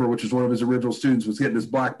Silver, which was one of his original students, was getting his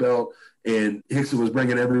black belt, and Rickson was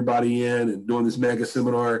bringing everybody in and doing this mega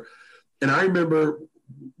seminar. And I remember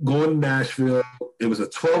going to Nashville. It was a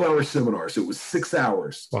 12-hour seminar, so it was 6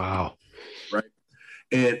 hours. Wow. Right.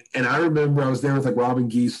 And I remember I was there with like Robin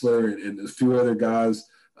Giesler and a few other guys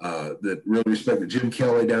that really respected. Jim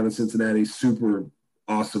Kelly down in Cincinnati, super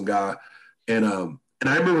awesome guy. And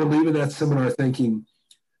I remember leaving that seminar thinking,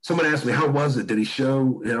 someone asked me, how was it? Did he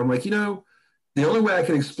show? And I'm like, the only way I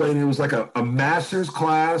can explain it was like a master's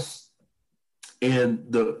class and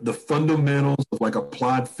the fundamentals of like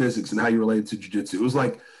applied physics and how you relate to jiu-jitsu. It was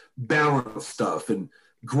like balance stuff and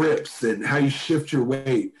grips and how you shift your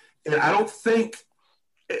weight. And I don't think,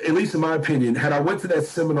 at least in my opinion, had I went to that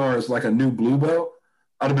seminar as like a new blue belt,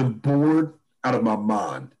 I'd have been bored out of my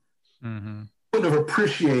mind. Mm-hmm. I wouldn't have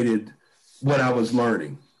appreciated what I was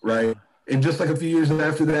learning, right? And just like a few years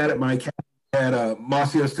after that, at my academy, I had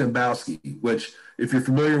Masio Stembowski, which, if you're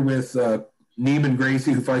familiar with Neiman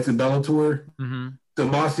Gracie, who fights in Bellator, mm-hmm. so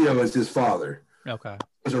Masio is his father. Okay.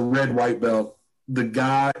 He's a red white belt. The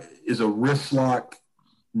guy is a wrist lock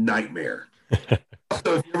nightmare.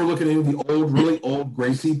 So if you ever look at any of the really old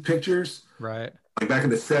Gracie pictures, right, like back in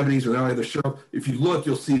the 70s or now at the show, if you look,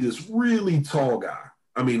 you'll see this really tall guy.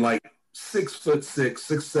 I mean, like 6'6",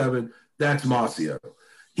 6'7". That's Masio.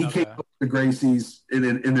 He came up with the Gracies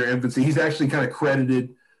in their infancy. He's actually kind of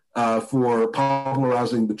credited for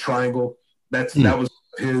popularizing the triangle. That was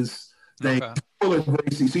his thing. Okay. Croyler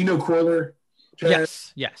Gracie. So you know Croyler? Chad?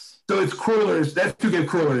 Yes. So it's Croyler's. That's who gave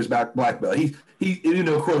Croyler his black belt. He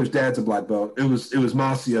Croyler's dad's a black belt. It was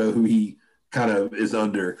Masio who he kind of is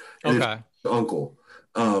under. And okay. His uncle.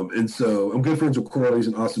 And so I'm good friends with Croyler. He's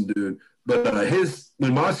an awesome dude. But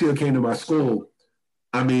when Masio came to my school,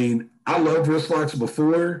 I mean, I loved wrist locks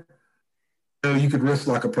before. You could wrist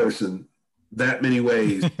lock a person that many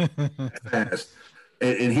ways fast.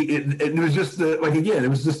 and it was just it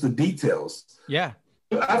was just the details. Yeah.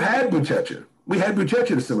 I've had Buchecha. We had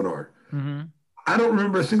Buchecha at a seminar. Mm-hmm. I don't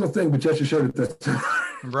remember a single thing Buchecha showed at that seminar.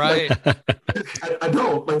 Right. I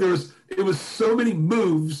don't. It was so many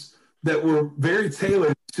moves that were very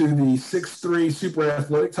tailored to the 6'3" super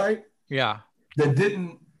athletic type. Yeah. That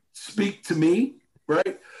didn't speak to me,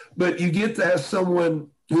 right? But you get to have someone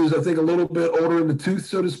who's, I think, a little bit older in the tooth,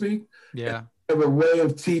 so to speak. Yeah. Have a way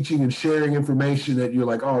of teaching and sharing information that you're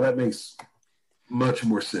like, oh, that makes much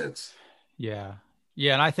more sense. Yeah.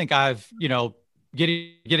 Yeah. And I think I've,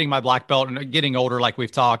 getting my black belt and getting older, like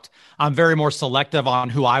we've talked, I'm very more selective on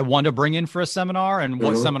who I want to bring in for a seminar and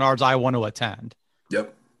what seminars I want to attend.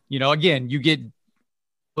 Yep. Again,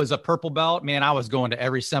 was a purple belt, man, I was going to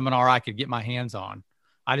every seminar I could get my hands on.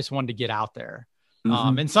 I just wanted to get out there.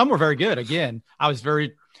 Mm-hmm. And some were very good. Again, I was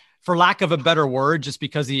for lack of a better word, just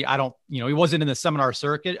because he wasn't in the seminar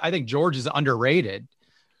circuit. I think George is underrated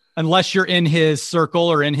unless you're in his circle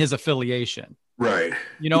or in his affiliation. Right.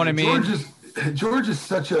 You know what I mean? George is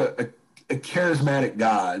such a charismatic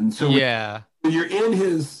guy. And so when you're in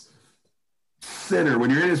his center,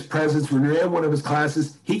 when you're in his presence, when you're in one of his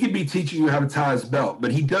classes, he could be teaching you how to tie his belt,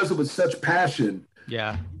 but he does it with such passion.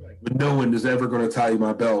 Yeah. But no one is ever going to tie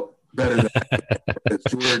my belt better than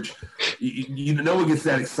George. No one gets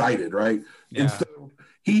that excited, right? Yeah. And so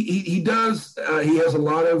he does. He has a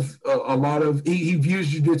lot of. He views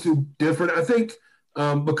jiu-jitsu different. I think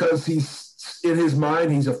because he's in his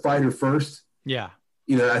mind, he's a fighter first. Yeah.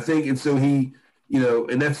 I think, and so he,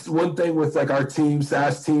 and that's one thing with like our team,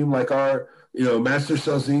 SAS team, like our, Master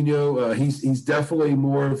Salzinho. He's definitely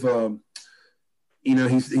more of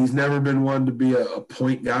he's never been one to be a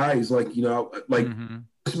point guy. He's like, Mm-hmm.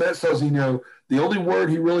 Met Salzinho, the only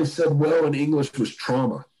word he really said well in English was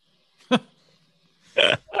trauma.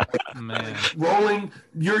 Man. Rolling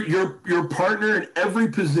your partner in every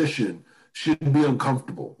position should be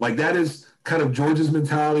uncomfortable. Like that is kind of George's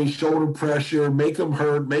mentality, shoulder pressure, make them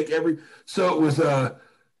hurt, so it was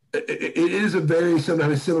it is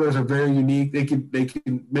sometimes seminars are very unique. They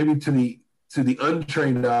can maybe to the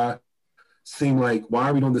untrained eye seem like, why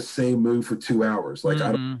are we doing the same move for 2 hours? Like,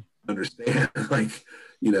 I don't understand. Like,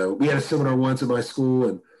 we had a seminar once at my school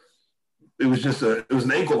and it was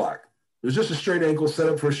an ankle lock. It was just a straight ankle, set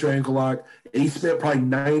up for a straight ankle lock. And he spent probably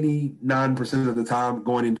 99% of the time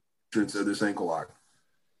going into the entrance of this ankle lock.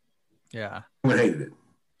 Yeah. I hated it.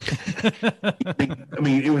 I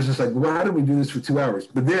mean, it was just like, why did we do this for 2 hours?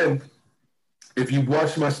 But then if you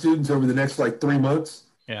watch my students over the next like 3 months,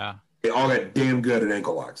 they all got damn good at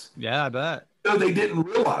ankle locks. Yeah, I bet. No, they didn't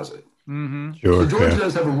realize it. Mm-hmm. Sure. So George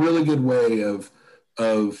does have a really good way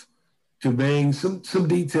of conveying some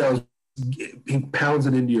details. He pounds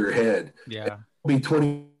it into your head. Yeah. It'll be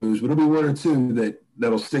 20 moves, but it'll be one or two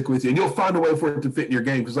that'll stick with you. And you'll find a way for it to fit in your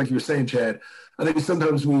game. Because like you were saying, Chad, I think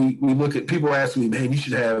sometimes we look at, people ask me, man, you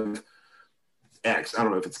should have X. I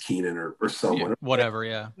don't know if it's Keenan or someone. Yeah, whatever,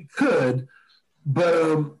 yeah. We could,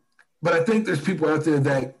 but I think there's people out there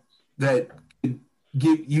that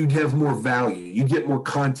you'd have more value. You get more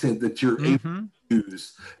content that you're able to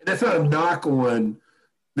use. And that's not a knock on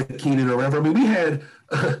the Keenan or whatever. I mean, we had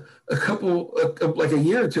a couple, like a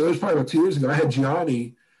year or two, it was probably about 2 years ago, I had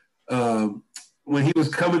Gianni, when he was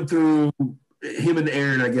coming through, him and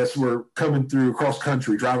Aaron, I guess, were coming through cross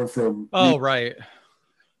country, driving from. Oh, right.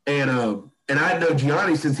 And I know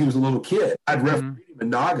Gianni since he was a little kid. I'd refereed him in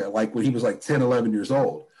Naga, like when he was like 10, 11 years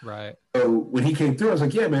old. Right. So when he came through, I was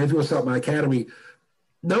like, yeah, man, if you want to help my academy.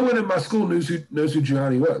 No one in my school knows who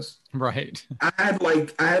Gianni was. Right. I had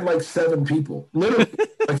like 7 people, literally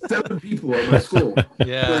like 7 people at my school.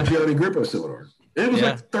 Yeah. For a Gianni Grippo seminar. And it was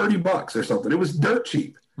like $30 or something. It was dirt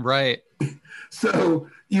cheap. Right. So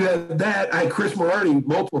you had that. I had Chris Morardi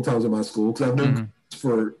multiple times in my school because I've known Chris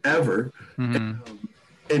forever.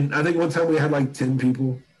 And I think one time we had like 10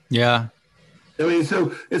 people. Yeah. I mean,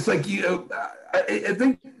 so it's like, I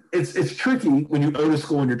think it's tricky when you own a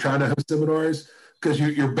school and you're trying to host seminars because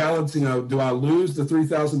you're balancing out, do I lose the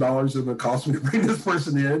 $3,000 that it cost me to bring this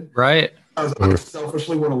person in? Right. I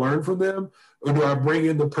selfishly want to learn from them, or do I bring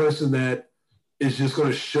in the person that is just going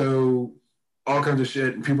to show all kinds of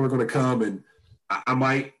shit and people are going to come and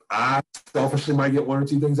I selfishly might get 1 or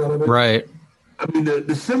 2 things out of it. Right. I mean,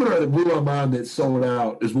 the seminar that blew my mind that sold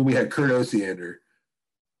out is when we had Kurt Osiander.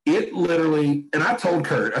 It literally, and I told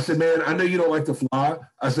Kurt, I said, man, I know you don't like to fly.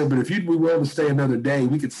 I said, but if you'd be willing to stay another day,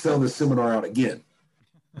 we could sell this seminar out again.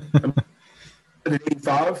 At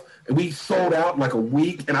 85, and we sold out in like a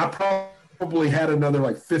week, and I probably had another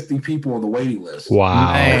like 50 people on the waiting list.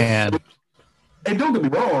 Wow. Man. And don't get me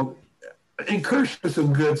wrong, and Kurt showed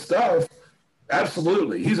some good stuff.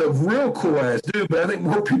 Absolutely. He's a real cool ass dude, but I think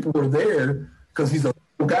more people were there because he's a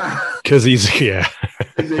cool guy. Because yeah.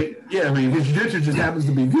 Yeah, I mean, his jiu-jitsu just happens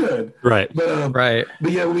to be good. Right. But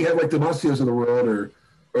yeah, we have like the Macios of the world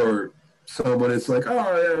or someone, it's like, oh,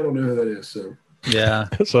 yeah, I don't know who that is. So yeah.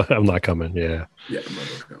 So I'm not coming. Yeah. Yeah, I'm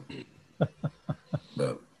not going to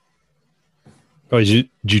come. But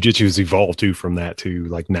jiu-jitsu has evolved too from that to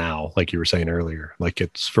like now, like you were saying earlier, like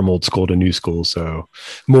it's from old school to new school. So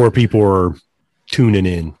more people are tuning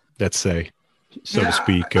in, let's say, so to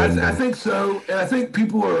speak. I think so. And I think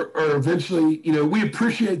people are eventually, we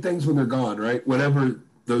appreciate things when they're gone, right? Whatever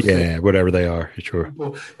those things. Whatever they are, sure.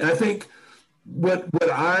 And I think what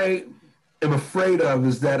I am afraid of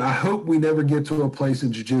is that I hope we never get to a place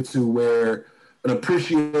in jiu-jitsu where an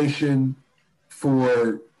appreciation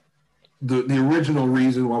for the original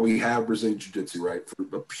reason why we have Brazilian jiu-jitsu, right?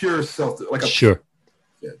 For a pure self, like a sure.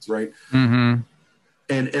 Defense, right? Mm-hmm.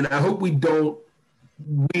 And I hope we don't,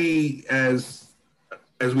 as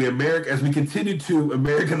we continue to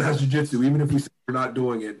Americanize jiu-jitsu, even if we say we're not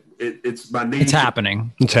doing it, it's by nature. It's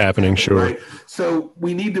happening. It's happening, sure. Right? So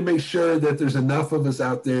we need to make sure that there's enough of us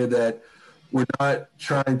out there that we're not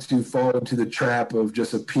trying to fall into the trap of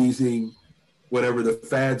just appeasing whatever the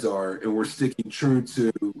fads are, and we're sticking true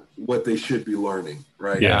to what they should be learning,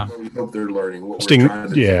 right? Yeah. We hope they're learning what we're trying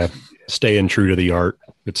to do. Staying true to the art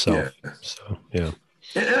itself. Yeah. So, yeah.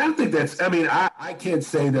 And I think I can't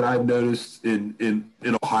say that I've noticed in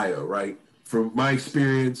Ohio, right? From my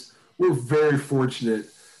experience, we're very fortunate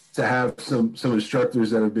to have some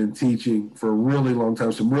instructors that have been teaching for a really long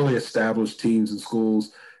time, some really established teams and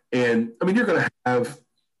schools. And I mean, you're going to have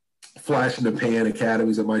flash in the pan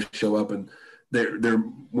academies that might show up, and they're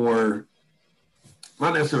more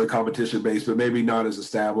not necessarily competition based, but maybe not as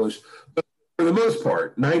established. But for the most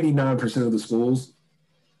part, 99% of the schools,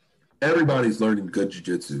 everybody's learning good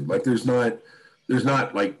jiu-jitsu. Like there's not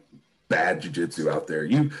like bad jiu-jitsu out there.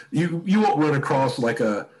 You won't run across like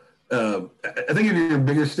I think in your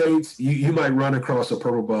bigger states, you might run across a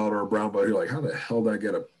purple belt or a brown belt. You're like, how the hell did I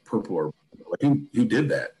get a purple or like who did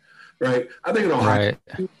that? Right. I think in Ohio,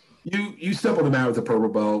 you step on the mat with a purple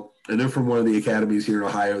belt, and they're from one of the academies here in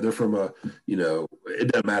Ohio. They're from it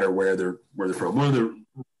doesn't matter where they're from. One of the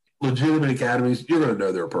legitimate academies, you're going to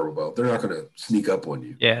know they're a purple belt. They're not going to sneak up on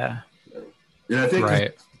you. Yeah. And I think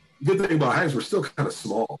the good thing about Ohio is we're still kind of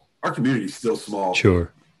small. Our community is still small.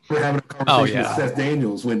 Sure. We're having a conversation with Seth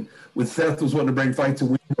Daniels when Seth was wanting to bring fight to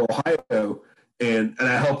win Ohio, and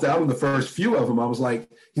I helped out in the first few of them. I was like,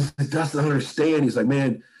 he's like, Dustin, I don't understand. He's like,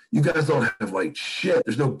 man, you guys don't have like shit.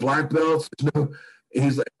 There's no black belts. There's no. And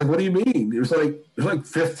he's like, what do you mean? There's like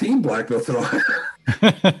 15 black belts in Ohio.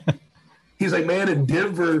 He's like, man, in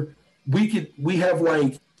Denver, we have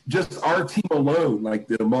like just our team alone, like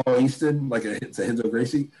the Amal Easton, like it's a Henzo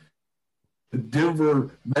Gracie, the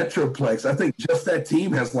Denver Metroplex. I think just that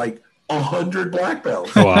team has like 100 black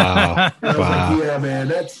belts. Wow. And I was like, yeah, man,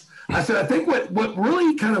 I think what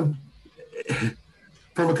really kind of,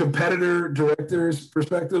 from a competitor director's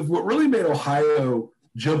perspective, what really made Ohio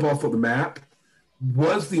jump off of the map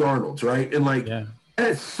was the Arnolds, right? And like, it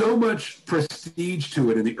had so much prestige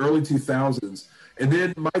to it in the early 2000s. And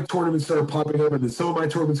then my tournaments started popping up, and then some of my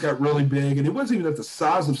tournaments got really big. And it wasn't even at the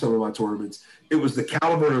size of some of my tournaments. It was the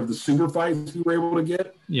caliber of the super fights we were able to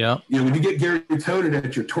get. Yeah. When you get Gary Tonin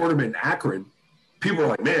at your tournament in Akron, people are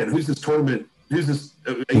like, man, who's this tournament? Who's this?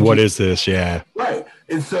 What is this? Yeah. Right.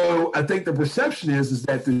 And so I think the perception is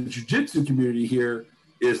that the jiu-jitsu community here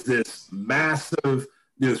is this massive,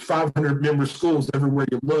 there's 500 member schools everywhere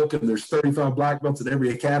you look, and there's 35 black belts in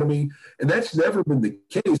every academy. And that's never been the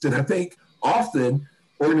case. And I think often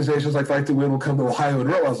organizations like Fight to Win will come to Ohio and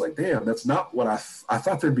realize, like, damn, that's not what I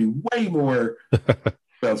thought there'd be way more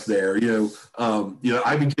belts there.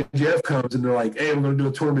 IBJJF comes and they're like, hey, we're going to do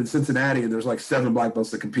a tournament in Cincinnati, and there's like 7 black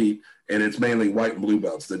belts to compete, and it's mainly white and blue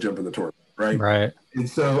belts that jump in the tournament, right? Right. And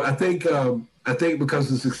so I think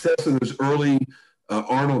because of the success of those early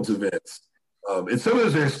Arnold's events, and some of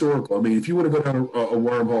those are historical. I mean, if you want to go down a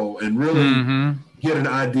wormhole and really get an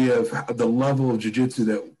idea of the level of jiu-jitsu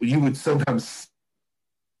that you would sometimes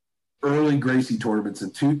early Gracie tournaments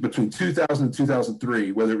between 2000 and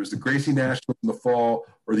 2003, whether it was the Gracie Nationals in the fall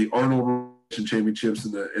or the Arnold Championships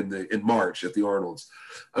in March at the Arnold's.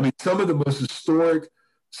 I mean, some of the most historic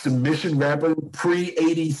submission grappling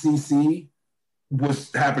pre-ADCC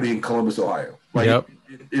was happening in Columbus, Ohio.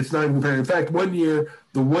 It's not even compared. In fact,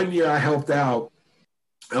 the one year I helped out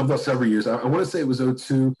several years. I want to say it was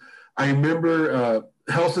 2002. I remember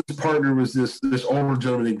Helson's partner was this older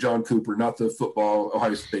gentleman named John Cooper, not the football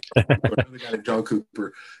Ohio State, but another guy named John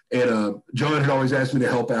Cooper. And John had always asked me to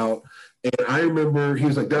help out. And I remember he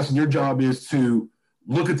was like, Dustin, your job is to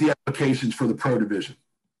look at the applications for the pro division.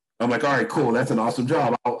 I'm like, all right, cool. That's an awesome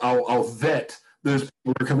job. I'll vet those people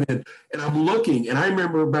who are coming in. And I'm looking, and I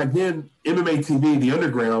remember back then, MMA TV, the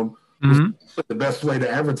underground, was the best way to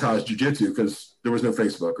advertise jiu-jitsu because there was no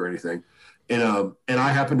Facebook or anything. And I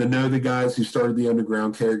happened to know the guys who started the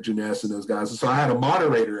underground, Carrick Janess and those guys. And so I had a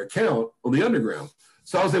moderator account on the underground.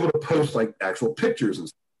 So I was able to post like actual pictures and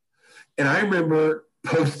stuff. And I remember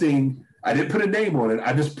posting, I didn't put a name on it.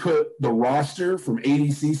 I just put the roster from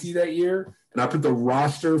ADCC that year, and I put the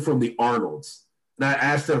roster from the Arnolds. And I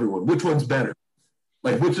asked everyone, which one's better?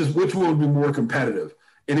 Like, which one would be more competitive?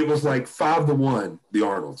 And it was like 5-1, the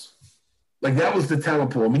Arnolds. Like, that was the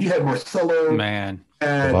talent pool. I mean, you had Marcelo. Man.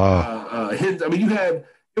 And I mean,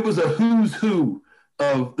 it was a who's who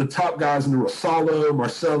of the top guys in the world. Salo,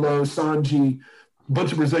 Marcelo, Sanji, a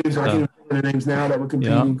bunch of Brazilians, I can't even remember their names now, that were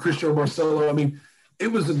competing. Cristiano Marcelo. I mean,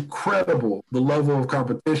 it was incredible, the level of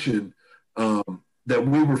competition that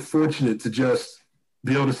we were fortunate to just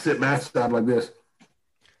be able to sit matchside like this.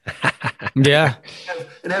 Yeah.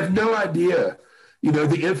 And have no idea,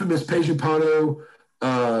 the infamous Pejapano,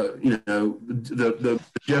 the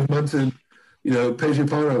Jeff Munson,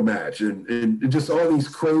 Pejapano match and just all these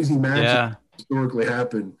crazy matches that historically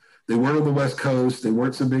happened. They weren't on the West Coast. They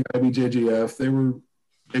weren't some big IBJJF. They were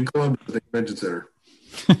in Columbus at the convention center.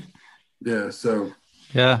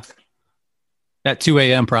 Yeah. At 2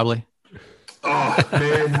 a.m. probably. Oh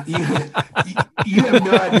man, you have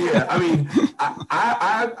no idea. I mean,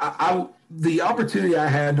 I the opportunity I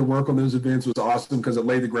had to work on those events was awesome because it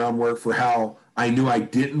laid the groundwork for how I knew I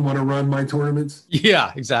didn't want to run my tournaments.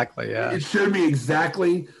 Yeah, exactly. Yeah, it showed me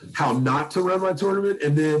exactly how not to run my tournament,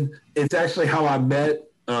 and then it's actually how I met.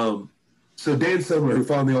 So Dan Summer, who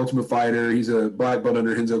found the Ultimate Fighter, he's a black belt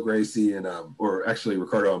under Renzo Gracie and or actually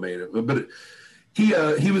Ricardo Almeida, but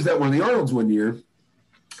he was at one of the Arnolds one year.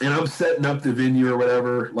 And I'm setting up the venue or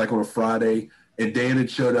whatever, like on a Friday, and Dan had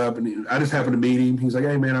showed up, and I just happened to meet him. He's like,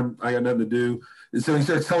 hey, man, I got nothing to do. And so he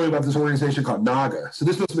starts telling me about this organization called NAGA. So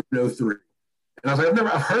this must have been in 03. And I was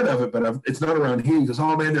like, I've heard of it, but it's not around here. He goes,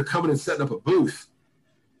 oh, man, they're coming and setting up a booth,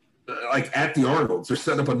 like at the Arnolds. They're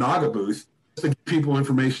setting up a NAGA booth to give people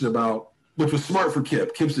information about, which was smart for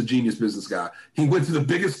Kip. Kip's a genius business guy. He went to the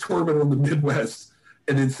biggest tournament in the Midwest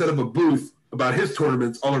and then set up a booth about his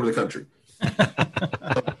tournaments all over the country.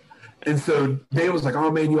 And so Dan was like, "Oh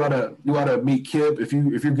man, you ought to meet Kip if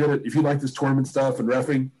you like this tournament stuff and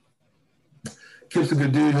reffing. Kip's a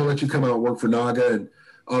good dude. He'll let you come out and work for Naga and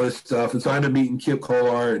all this stuff." And so I ended up meeting Kip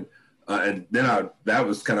Kolar, and then that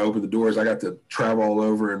was kind of opened the doors. I got to travel all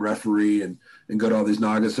over and referee and go to all these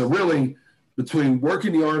Nagas. So really, between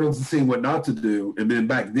working the Arnolds and seeing what not to do, and then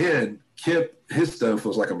back then, Kip, his stuff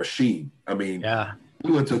was like a machine. I mean,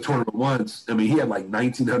 we went to a tournament once. I mean, he had like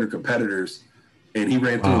 1,900 competitors, and he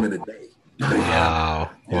ran through them in a day. Wow.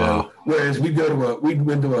 Whereas we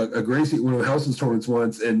went to a Gracie, one of the Helson's tournaments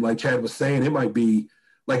once, and like Chad was saying, it might be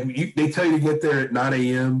like they tell you to get there at 9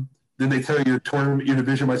 a.m. Then they tell you your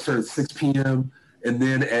division might start at 6 p.m. And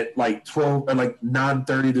then at like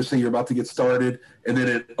 9:30, they say you're about to get started, and then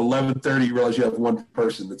at 11:30, you realize you have one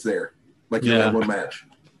person that's there, like you had one match.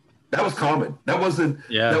 That was common. That wasn't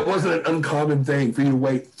an uncommon thing for you to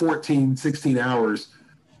wait 14, 16 hours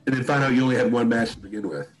and then find out you only had one match to begin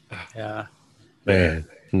with. Yeah. Man,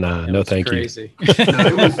 no thank crazy. you.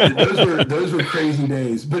 Those were crazy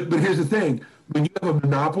days. But here's the thing. When you have a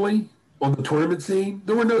monopoly on the tournament scene,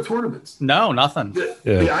 there were no tournaments. No, nothing. The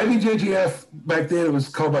IBJJF, back then, it was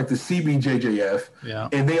called like the CBJJF. Yeah.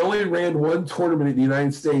 And they only ran one tournament in the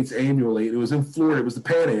United States annually. It was in Florida. It was the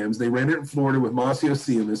Pan Ams. They ran it in Florida with Masio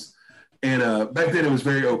Siamis. And back then it was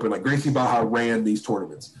very open. Like Gracie Baja ran these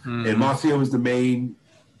tournaments. Mm-hmm. And Masio was the main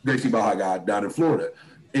Gracie Baja guy down in Florida.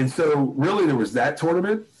 And so really there was that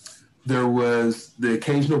tournament. There was the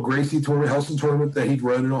occasional Gracie tournament, Helson tournament that he'd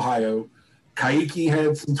run in Ohio. Kaiki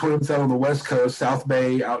had some tournaments out on the West Coast, South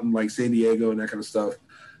Bay, out in like San Diego and that kind of stuff.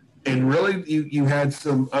 And really you had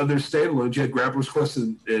some other standalones. You had Grappler's Quest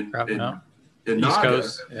and East Naga.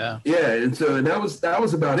 Coast. Yeah. Yeah. And that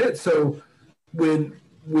was about it. So when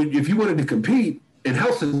if you wanted to compete, and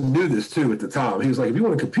Helson knew this too at the time, he was like, if you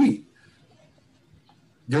want to compete,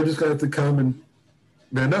 you're just going to have to come and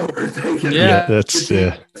bend over.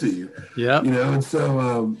 To you. Yeah. And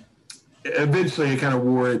so eventually it kind of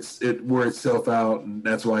wore itself out, and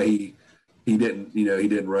that's why he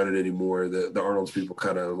didn't run it anymore. The Arnold's people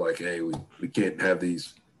kind of like, hey, we can't have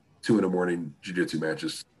these 2 a.m. jiu-jitsu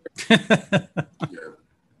matches.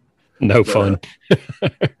 Fun.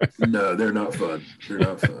 No, they're not fun. They're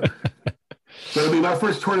not fun. But I mean, my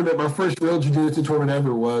first real jiu-jitsu tournament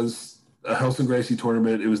ever was a Helson Gracie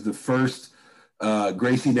tournament. It was the first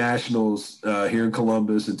Gracie Nationals here in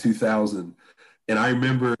Columbus in 2000. And I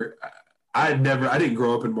remember I didn't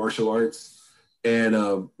grow up in martial arts.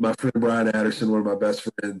 And my friend Brian Adderson, one of my best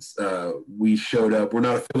friends, we showed up. We're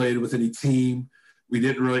not affiliated with any team. We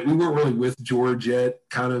weren't really with George yet,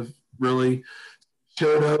 kind of really.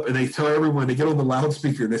 Showed up, and they tell everyone, they get on the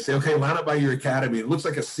loudspeaker and they say, okay, line up by your academy. It looks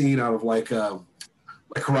like a scene out of like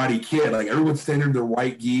Karate Kid. Like everyone's standing in their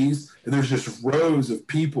white gis, and there's just rows of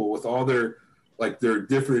people with all their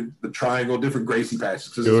different Gracie patches,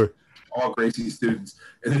 because it's all Gracie students.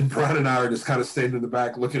 And then Brian and I are just kind of standing in the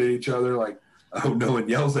back looking at each other like, I hope no one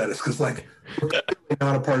yells at us, because like we're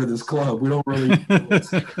not a part of this club. We don't really know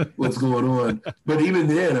what's going on. But even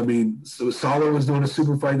then, I mean, so Salo was doing a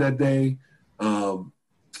super fight that day.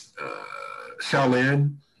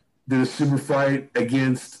 Shaolin did a super fight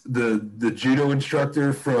against the judo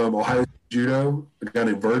instructor from Ohio Judo, a guy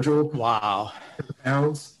named Virgil. Wow.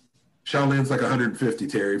 Pounds. Shaolin's like 150,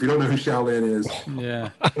 Terry. If you don't know who Shaolin is,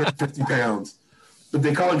 yeah, 150 pounds. But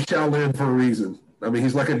they call him Shaolin for a reason. I mean,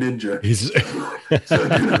 he's like a ninja. So it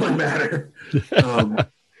didn't really matter.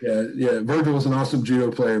 Yeah. Virgil was an awesome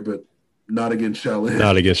judo player, but not against Shaolin.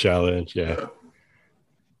 Not against Shaolin, yeah.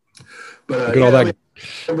 But all that.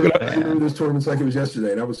 I remember those tournaments like it was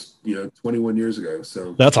yesterday. That was 21 years ago.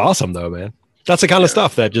 So that's awesome, though, man. That's the kind of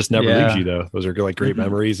stuff that just never leaves you, though. Those are like great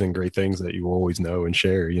memories and great things that you always know and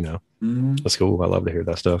share. That's cool. I love to hear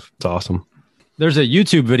that stuff. It's awesome. There's a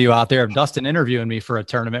YouTube video out there of Dustin interviewing me for a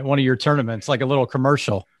tournament, one of your tournaments, like a little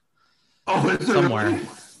commercial. Oh, is somewhere. Really?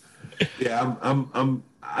 Yeah,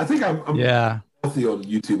 I think I'm healthy on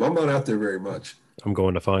YouTube. I'm not out there very much. I'm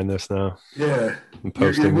going to find this now. Yeah. I'm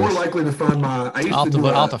posting you're more likely to find my. I'll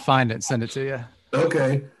have to find it and send it to you.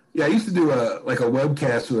 Okay. Yeah, I used to do a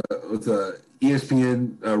webcast with a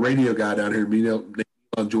ESPN radio guy down here, named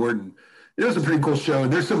Jordan. It was a pretty cool show,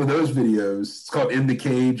 and there's some of those videos. It's called In the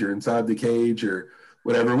Cage or Inside the Cage or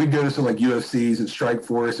whatever. We'd go to some like UFCs and Strike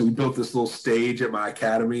Force, and we built this little stage at my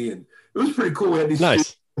academy, and it was pretty cool. We had these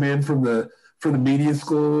students come in from the media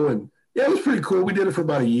school, and yeah, it was pretty cool. We did it for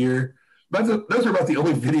about a year. But those are about the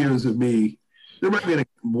only videos of me. There might be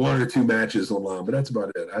one or two matches online, but that's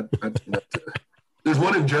about it. There's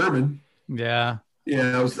one in German. Yeah.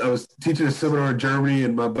 Yeah, I was teaching a seminar in Germany,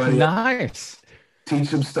 and my buddy teach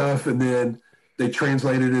some stuff, and then they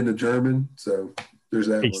translate it into German. So there's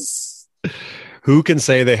that one. Who can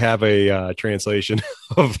say they have a translation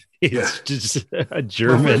of just a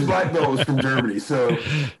German? My first black belt was from Germany, so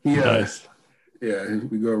nice. Yeah,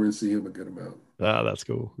 we go over and see him a good amount. Ah, that's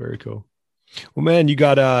cool. Very cool. Well, man, you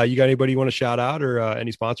got anybody you want to shout out or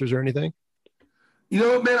any sponsors or anything?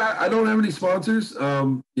 Man, I don't have any sponsors.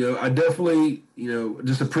 I definitely,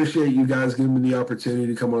 just appreciate you guys giving me the opportunity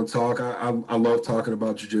to come on and talk. I love talking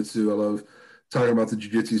about jiu-jitsu. I love talking about the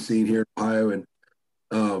jiu-jitsu scene here in Ohio, and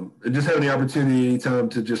just having the opportunity anytime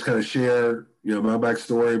to just kind of share, my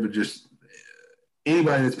backstory, but just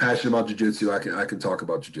anybody that's passionate about jiu-jitsu, I can talk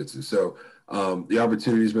about jiu-jitsu. So the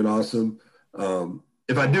opportunity has been awesome.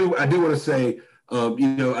 If I do want to say, I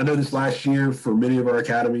know this last year for many of our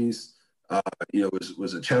academies,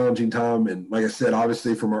 was a challenging time. And like I said,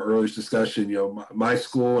 obviously from our earlier discussion, my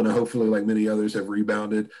school and hopefully like many others have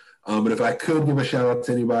rebounded. But if I could give a shout out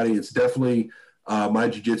to anybody, it's definitely my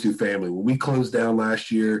jiu-jitsu family. When we closed down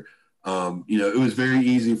last year, it was very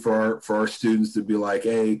easy for our students to be like,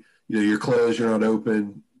 hey, you're closed, you're not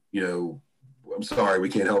open, I'm sorry, we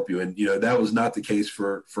can't help you. And, that was not the case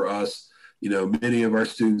for us. Many of our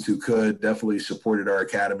students who could definitely supported our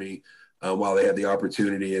academy while they had the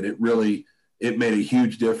opportunity. And it made a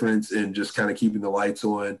huge difference in just kind of keeping the lights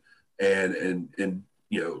on and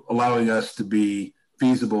allowing us to be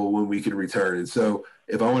feasible when we can return. And so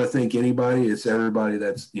if I want to thank anybody, it's everybody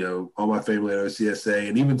that's, all my family at OCSA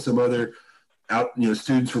and even some other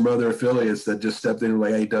students from other affiliates that just stepped in and were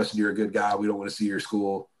like, hey, Dustin, you're a good guy. We don't want to see your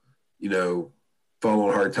school, fall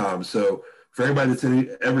on hard times. So for everybody that's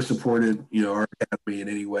ever supported, our academy in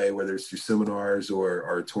any way, whether it's through seminars or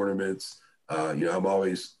our tournaments, I'm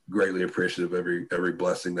always greatly appreciative of every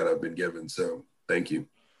blessing that I've been given. So thank you.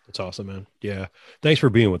 That's awesome, man. Yeah. Thanks for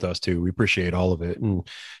being with us too. We appreciate all of it and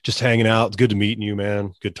just hanging out. It's good to meeting you,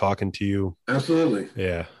 man. Good talking to you. Absolutely.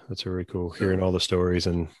 Yeah. That's very cool. Hearing all the stories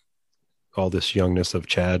and all this youngness of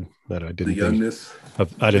Chad that I didn't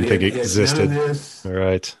think existed. All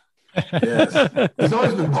right. Yes. He's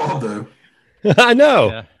always been bald though. I know.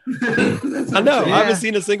 Yeah. I know. Yeah. I haven't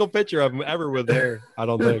seen a single picture of him ever with hair. I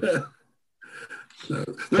don't think.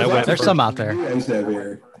 There's some out there. I used to have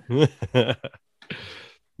hair.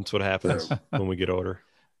 That's what happens when we get older.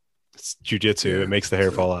 It's jiu-jitsu. It makes the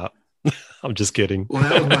hair fall out. I'm just kidding. Well,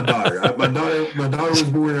 that was my daughter. My daughter was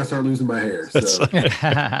born and I started losing my hair. So.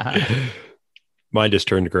 Mine just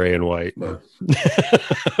turned gray and white. No.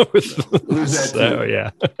 So, yeah.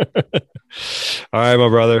 All right, my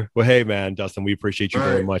brother. Well, hey, man, Dustin, we appreciate you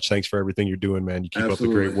very much. Thanks for everything you're doing, man. You keep up the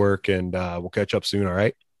great work, and we'll catch up soon, all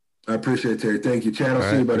right? I appreciate it, Terry. Thank you, Chad.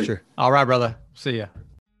 I'll see you, buddy. Sure. All right, brother. See ya.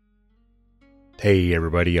 Hey,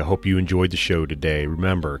 everybody. I hope you enjoyed the show today.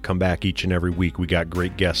 Remember, come back each and every week. We got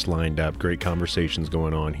great guests lined up, great conversations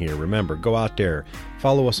going on here. Remember, go out there,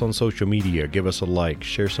 follow us on social media, give us a like,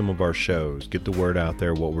 share some of our shows, get the word out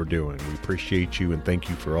there what we're doing. We appreciate you and thank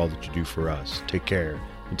you for all that you do for us. Take care.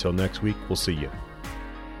 Until next week, we'll see you.